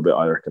choose a little bit,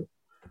 I reckon.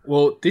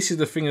 Well, this is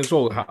the thing as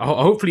well.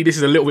 Hopefully this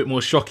is a little bit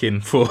more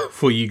shocking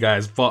for you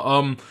guys.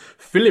 But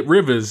Philip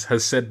Rivers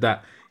has said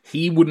that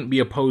he wouldn't be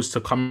opposed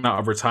to coming out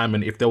of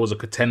retirement if there was a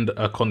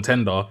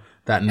contender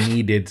that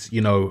needed,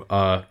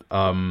 that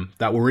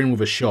were in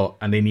with a shot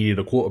and they needed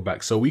a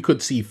quarterback. So we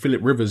could see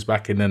Philip Rivers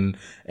back in an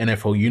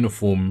NFL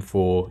uniform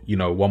for,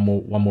 one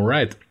more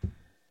ride.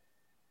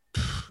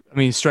 I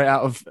mean, straight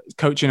out of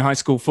coaching high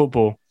school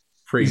football.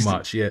 Pretty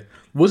much, yeah.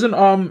 Wasn't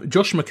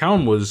Josh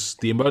McCown was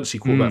the emergency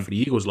quarterback for the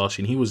Eagles last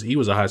year? And he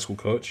was a high school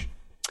coach.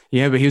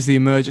 Yeah, but he was the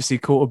emergency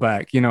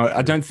quarterback.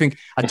 I don't think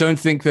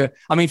that.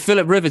 I mean,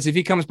 Philip Rivers, if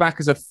he comes back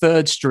as a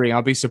third string,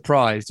 I'll be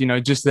surprised.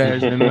 Just there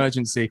as an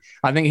emergency.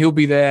 I think he'll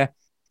be there.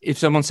 If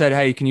someone said,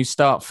 "Hey, can you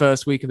start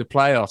first week of the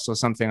playoffs or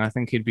something?" I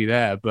think he'd be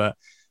there. But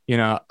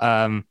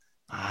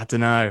I don't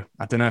know.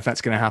 I don't know if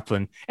that's going to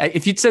happen.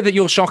 If you'd said that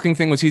your shocking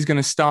thing was he's going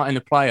to start in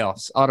the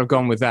playoffs, I'd have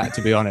gone with that,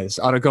 to be honest.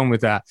 I'd have gone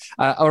with that.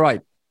 All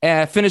right.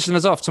 Finishing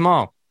us off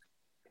tomorrow.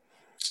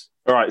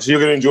 All right. So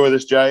you're going to enjoy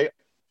this, Jay.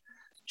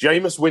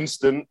 Jameis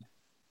Winston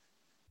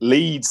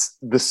leads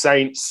the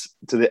Saints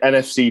to the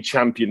NFC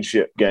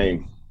Championship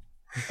game.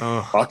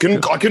 Oh, I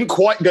couldn't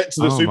quite get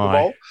to the Super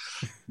Bowl,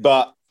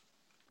 but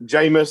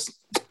Jameis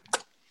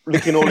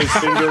licking all his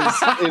fingers,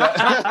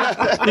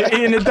 You're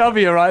eating a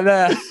W right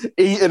there,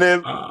 eating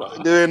him,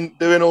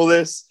 doing all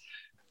this.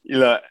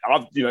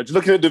 Just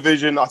looking at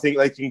division, I think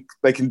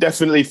they can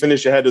definitely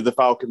finish ahead of the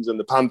Falcons and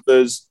the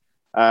Panthers.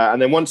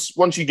 And then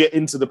once you get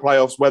into the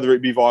playoffs, whether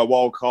it be via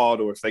wild card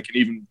or if they can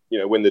even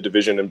win the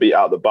division and beat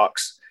out the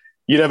Bucs,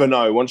 you never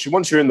know. Once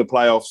you're in the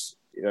playoffs,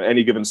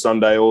 any given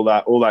Sunday, all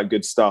that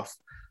good stuff.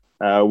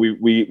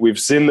 We've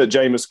seen that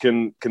Jameis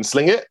can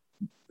sling it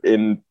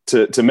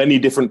to many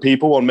different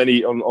people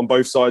on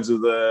both sides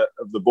of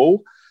the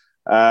ball.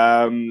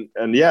 And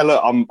yeah,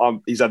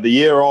 look, he's had the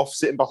year off,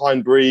 sitting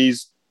behind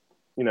Breeze,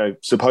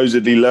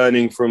 supposedly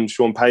learning from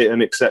Sean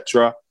Payton,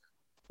 etc.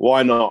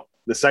 Why not?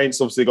 The Saints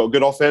obviously got a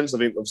good offense. I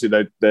think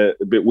obviously they're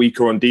a bit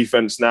weaker on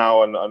defense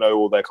now, and I know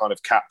all their kind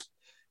of cap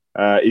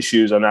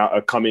issues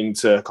are coming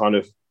to kind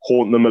of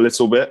haunt them a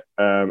little bit,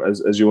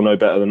 as you all know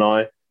better than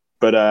I.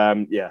 But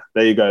yeah,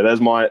 there you go. There's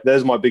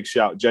my big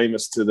shout,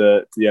 Jameis to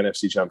the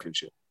NFC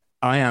Championship.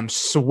 I am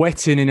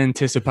sweating in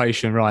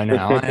anticipation right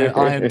now.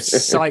 I am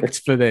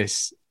psyched for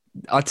this.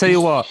 I'll tell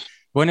you what.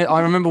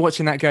 I remember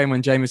watching that game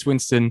when Jameis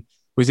Winston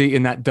was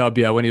eating that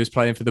W when he was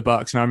playing for the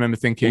Bucs, and I remember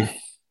thinking,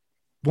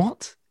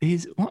 what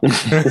is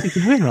he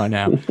doing right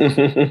now?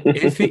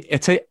 If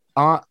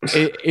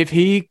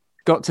he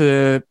got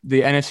to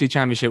the NFC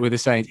Championship with the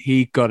Saints,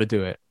 he got to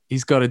do it.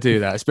 He's got to do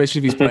that, especially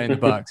if he's playing the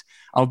Bucs.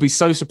 I'll be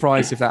so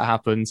surprised if that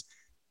happens.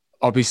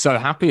 I'll be so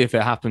happy if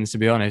it happens, to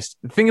be honest.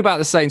 The thing about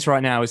the Saints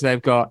right now is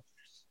they've got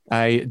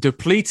a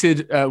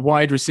depleted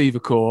wide receiver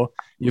core.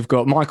 You've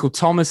got Michael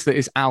Thomas that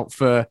is out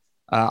for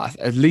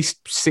at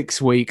least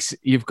 6 weeks.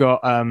 You've got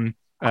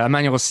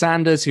Emmanuel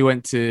Sanders, who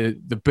went to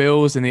the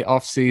Bills in the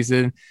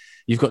offseason.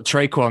 You've got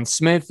Traquan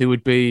Smith, who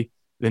would be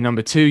the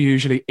number 2,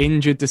 usually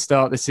injured to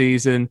start the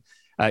season.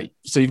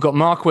 So you've got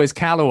Marquez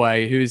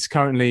Callaway, who is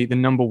currently the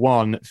number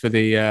 1 for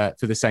the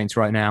Saints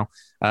right now,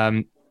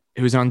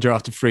 who was an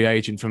undrafted free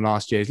agent from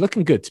last year. He's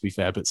looking good, to be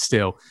fair, but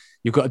still.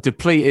 You've got a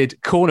depleted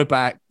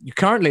cornerback. You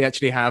currently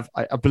actually have,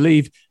 I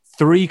believe,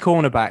 3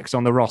 cornerbacks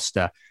on the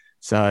roster.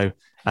 So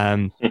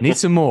need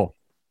some more.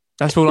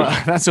 That's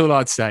all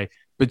I'd say.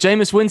 But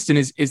Jameis Winston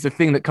is the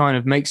thing that kind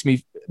of makes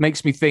me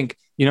think,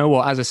 you know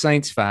what, as a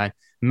Saints fan,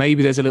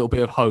 maybe there's a little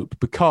bit of hope,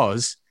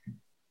 because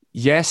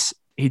yes,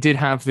 he did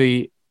have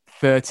the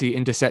 30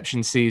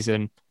 interception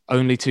season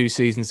only 2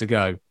 seasons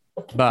ago,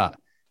 but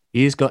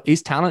he's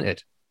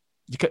talented.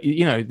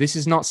 You know, this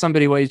is not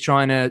somebody where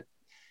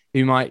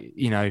who might,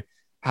 you know,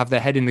 have their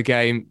head in the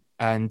game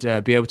and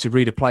be able to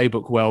read a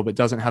playbook well, but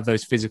doesn't have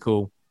those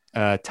physical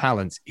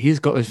talents. He's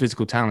got those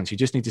physical talents. You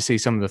just need to see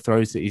some of the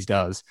throws that he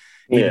does.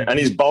 Yeah, and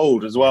he's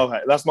bold as well.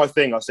 That's my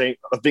thing. I think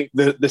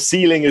the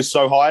ceiling is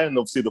so high, and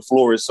obviously the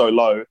floor is so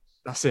low.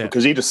 That's it.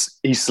 Because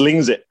he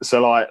slings it.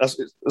 So like that's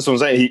what I'm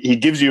saying. He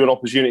gives you an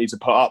opportunity to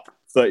put up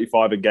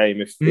 35 a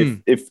game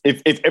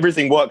if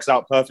everything works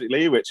out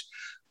perfectly. Which,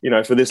 you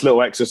know, for this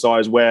little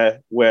exercise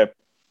where we're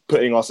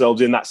putting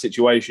ourselves in that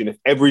situation, if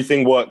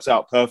everything works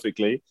out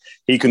perfectly,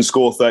 he can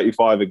score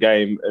 35 a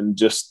game and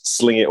just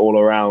sling it all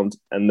around,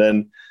 and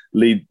then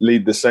lead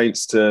the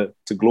Saints to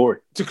glory.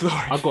 To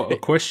glory. I've got a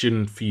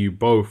question for you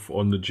both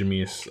on the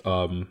Jameis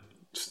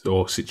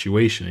or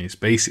situation. It's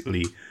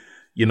basically,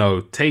 you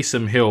know,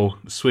 Taysom Hill,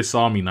 Swiss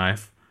Army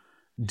knife.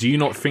 Do you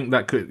not think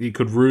that it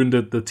could ruin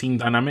the team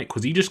dynamic?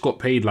 Because he just got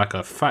paid like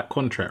a fat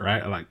contract,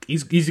 right? Like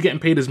he's getting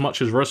paid as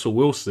much as Russell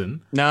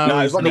Wilson. No,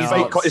 it's like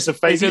it's a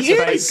fake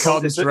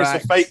contract. It's a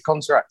fake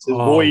contract. It's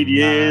void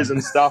years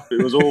and stuff.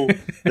 It was all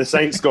the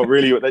Saints got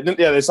really.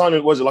 They signed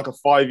it. Was it like a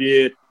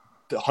 5-year,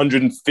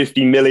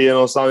 150 million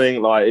or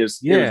something? Like it was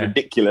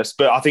ridiculous.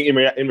 But I think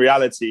in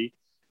reality,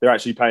 they're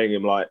actually paying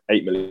him like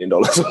 $8 million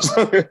or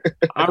something.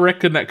 I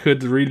reckon that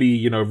could really,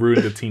 you know,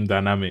 ruin the team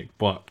dynamic,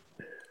 but.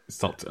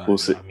 We'll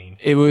see. I mean,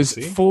 it was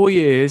 4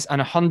 years and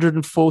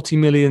 $140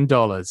 million.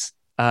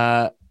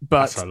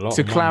 But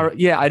to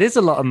clarify, it is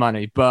a lot of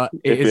money, but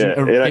it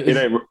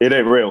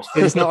ain't real.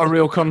 It's not a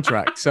real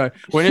contract. So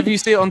whenever you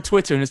see it on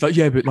Twitter and it's like,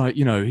 yeah, but like,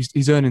 you know,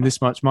 he's earning this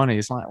much money,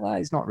 it's like, well,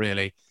 it's not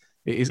really.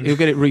 He'll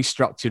get it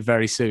restructured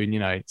very soon. You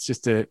know, it's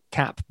just a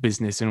cap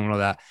business and all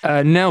of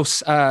that.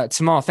 Nels,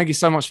 Tamar, thank you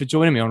so much for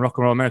joining me on Rock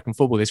and Roll American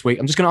Football this week.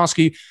 I'm just going to ask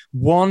you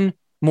one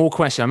more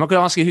question. I'm not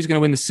going to ask you who's going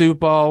to win the Super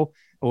Bowl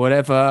or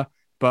whatever.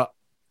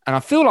 And I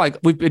feel like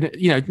we've been,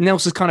 you know,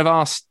 Nelson's kind of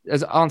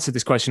has answered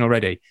this question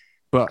already,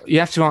 but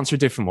you have to answer a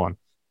different one.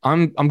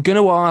 I'm going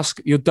to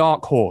ask your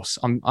dark horse.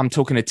 I'm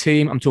talking a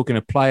team. I'm talking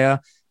a player.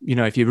 You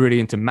know, if you're really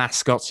into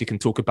mascots, you can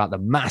talk about the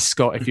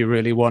mascot if you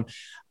really want.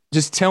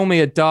 Just tell me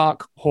a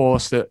dark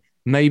horse that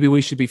maybe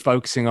we should be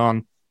focusing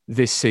on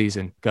this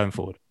season going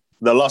forward.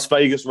 The Las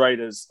Vegas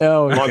Raiders.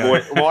 Oh, okay. My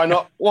boy. Why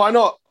not? Why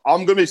not?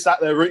 I'm going to be sat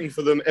there rooting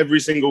for them every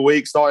single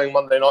week, starting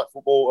Monday Night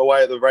Football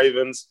away at the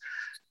Ravens.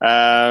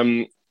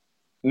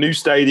 New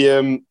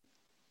stadium,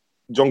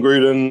 John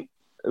Gruden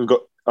has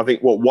got, I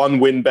think,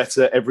 one win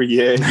better every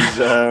year.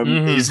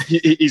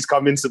 He's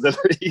come into the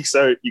league,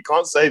 so you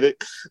can't say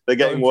that they're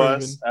getting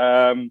worse.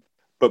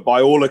 But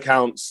by all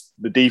accounts,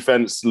 the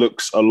defense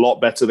looks a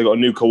lot better. They got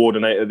a new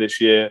coordinator this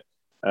year,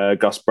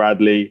 Gus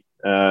Bradley.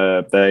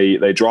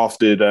 They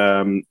drafted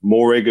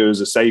Morig, who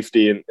was a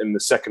safety in the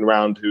second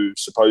round, who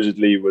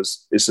supposedly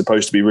is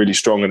supposed to be really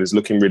strong and is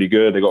looking really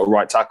good. They got a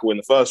right tackle in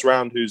the first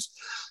round, who's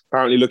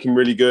apparently looking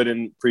really good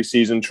in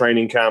preseason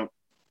training camp.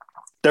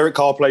 Derek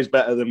Carr plays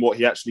better than what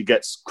he actually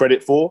gets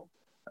credit for.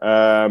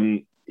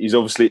 He's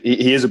obviously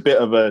he is a bit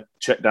of a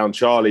check down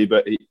Charlie,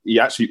 but he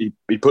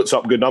puts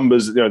up good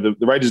numbers. You know,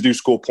 the Raiders do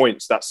score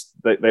points. That's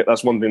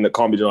one thing that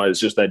can't be denied. It's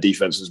just their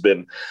defense has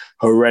been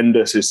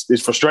horrendous.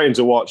 It's frustrating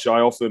to watch.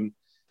 They're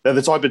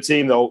the type of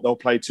team they'll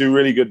play 2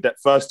 really good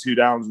first 2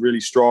 downs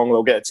really strong.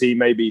 They'll get a team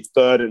maybe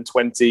 3rd and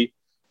 20.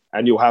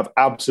 And you'll have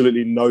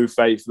absolutely no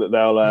faith that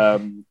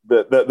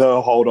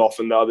they'll hold off,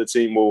 and the other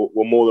team will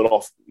more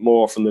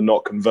often than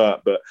not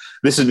convert. But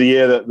this is the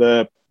year that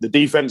the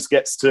defense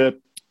gets to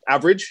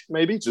average,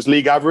 maybe just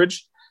league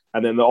average,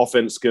 and then the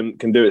offense can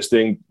do its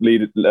thing,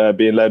 being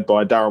led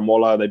by Darren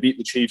Waller. They beat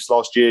the Chiefs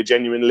last year,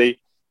 genuinely.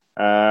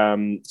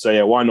 So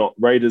yeah, why not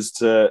Raiders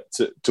to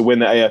win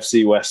the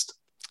AFC West?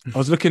 I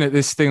was looking at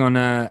this thing on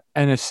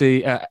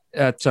NFL.com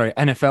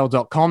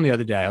the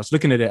other day. I was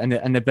looking at it,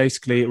 and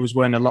basically it was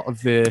when a lot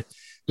of the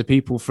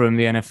people from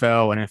the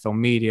NFL and NFL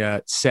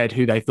media said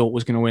who they thought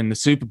was going to win the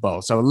Super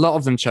Bowl. So a lot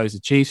of them chose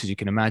the Chiefs, as you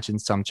can imagine.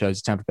 Some chose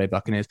the Tampa Bay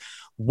Buccaneers.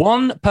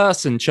 One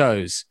person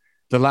chose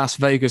the Las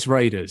Vegas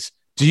Raiders.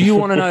 Do you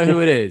want to know who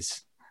it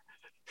is?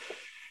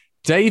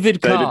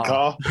 David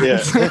Carr.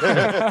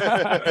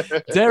 Yeah.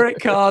 Derek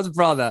Carr's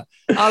brother.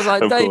 I was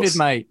like, David,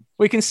 mate,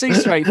 we can see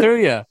straight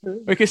through you.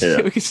 We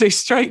can see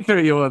straight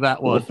through you with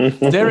that one.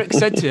 Derek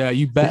said to her,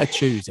 you better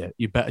choose it.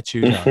 You better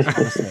choose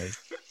us.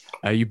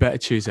 You better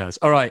choose us.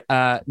 All right,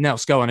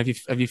 Nels, go on. Have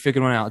you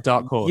figured one out? A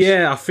dark horse?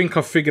 Yeah, I think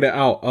I figured it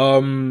out.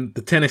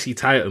 The Tennessee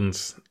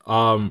Titans.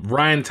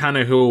 Ryan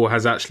Tannehill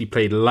has actually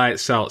played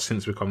lights out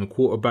since becoming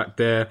quarterback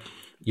there.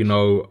 You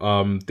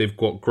know, they've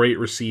got great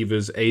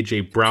receivers.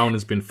 AJ Brown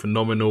has been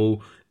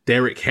phenomenal.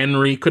 Derrick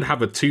Henry could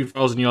have a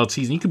 2,000-yard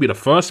season. He could be the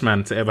first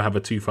man to ever have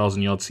a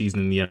 2,000-yard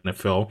season in the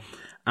NFL.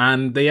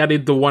 And they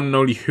added the one and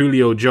only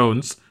Julio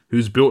Jones,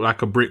 who's built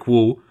like a brick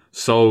wall.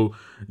 So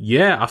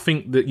yeah, I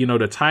think that, you know,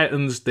 the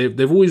Titans,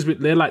 they've always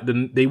been,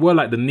 they were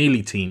like the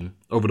nearly team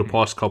over the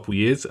past couple of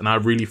years, and I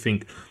really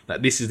think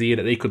that this is the year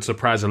that they could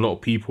surprise a lot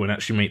of people and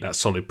actually make that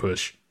solid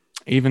push.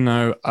 Even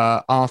though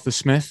Arthur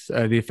Smith,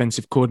 the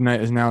offensive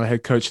coordinator, is now the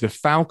head coach of the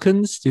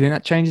Falcons, do you think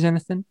that changes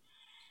anything?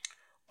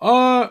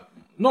 Not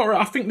really.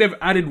 I think they've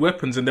added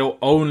weapons and they'll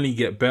only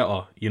get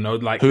better. You know,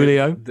 like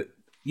Julio.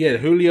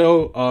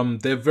 Julio.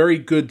 They're very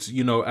good,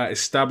 you know, at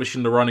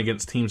establishing the run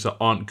against teams that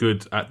aren't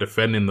good at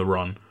defending the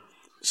run.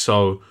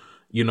 So,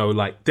 you know,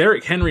 like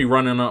Derrick Henry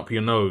running up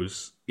your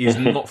nose is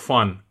not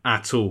fun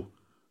at all.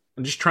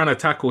 And just trying to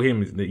tackle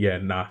him,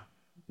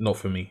 not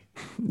for me.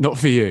 Not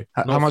for you.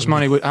 How much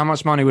money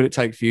would it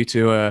take for you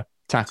to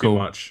tackle? Too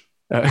much.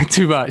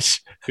 Too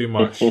much. Too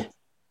much.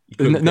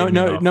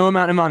 No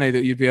amount of money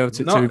that you'd be able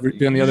to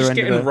be on the other end. Just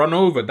getting run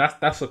over.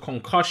 That's a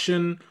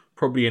concussion,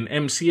 probably an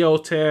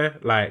MCL tear.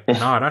 Like,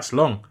 that's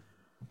long.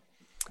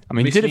 I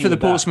mean, you did it for the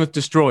Portsmouth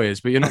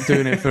Destroyers, but you're not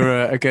doing it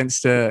for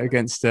against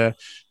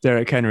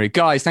Derrick Henry.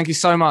 Guys, thank you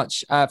so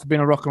much for being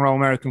on Rock and Roll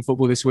American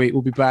Football this week.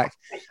 We'll be back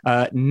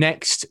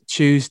next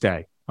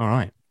Tuesday. All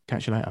right.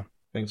 Catch you later.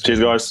 Thanks. Cheers,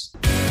 guys.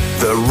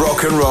 The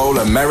Rock and Roll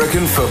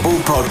American Football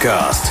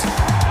Podcast.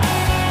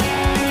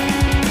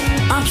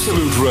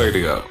 Absolute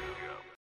Radio.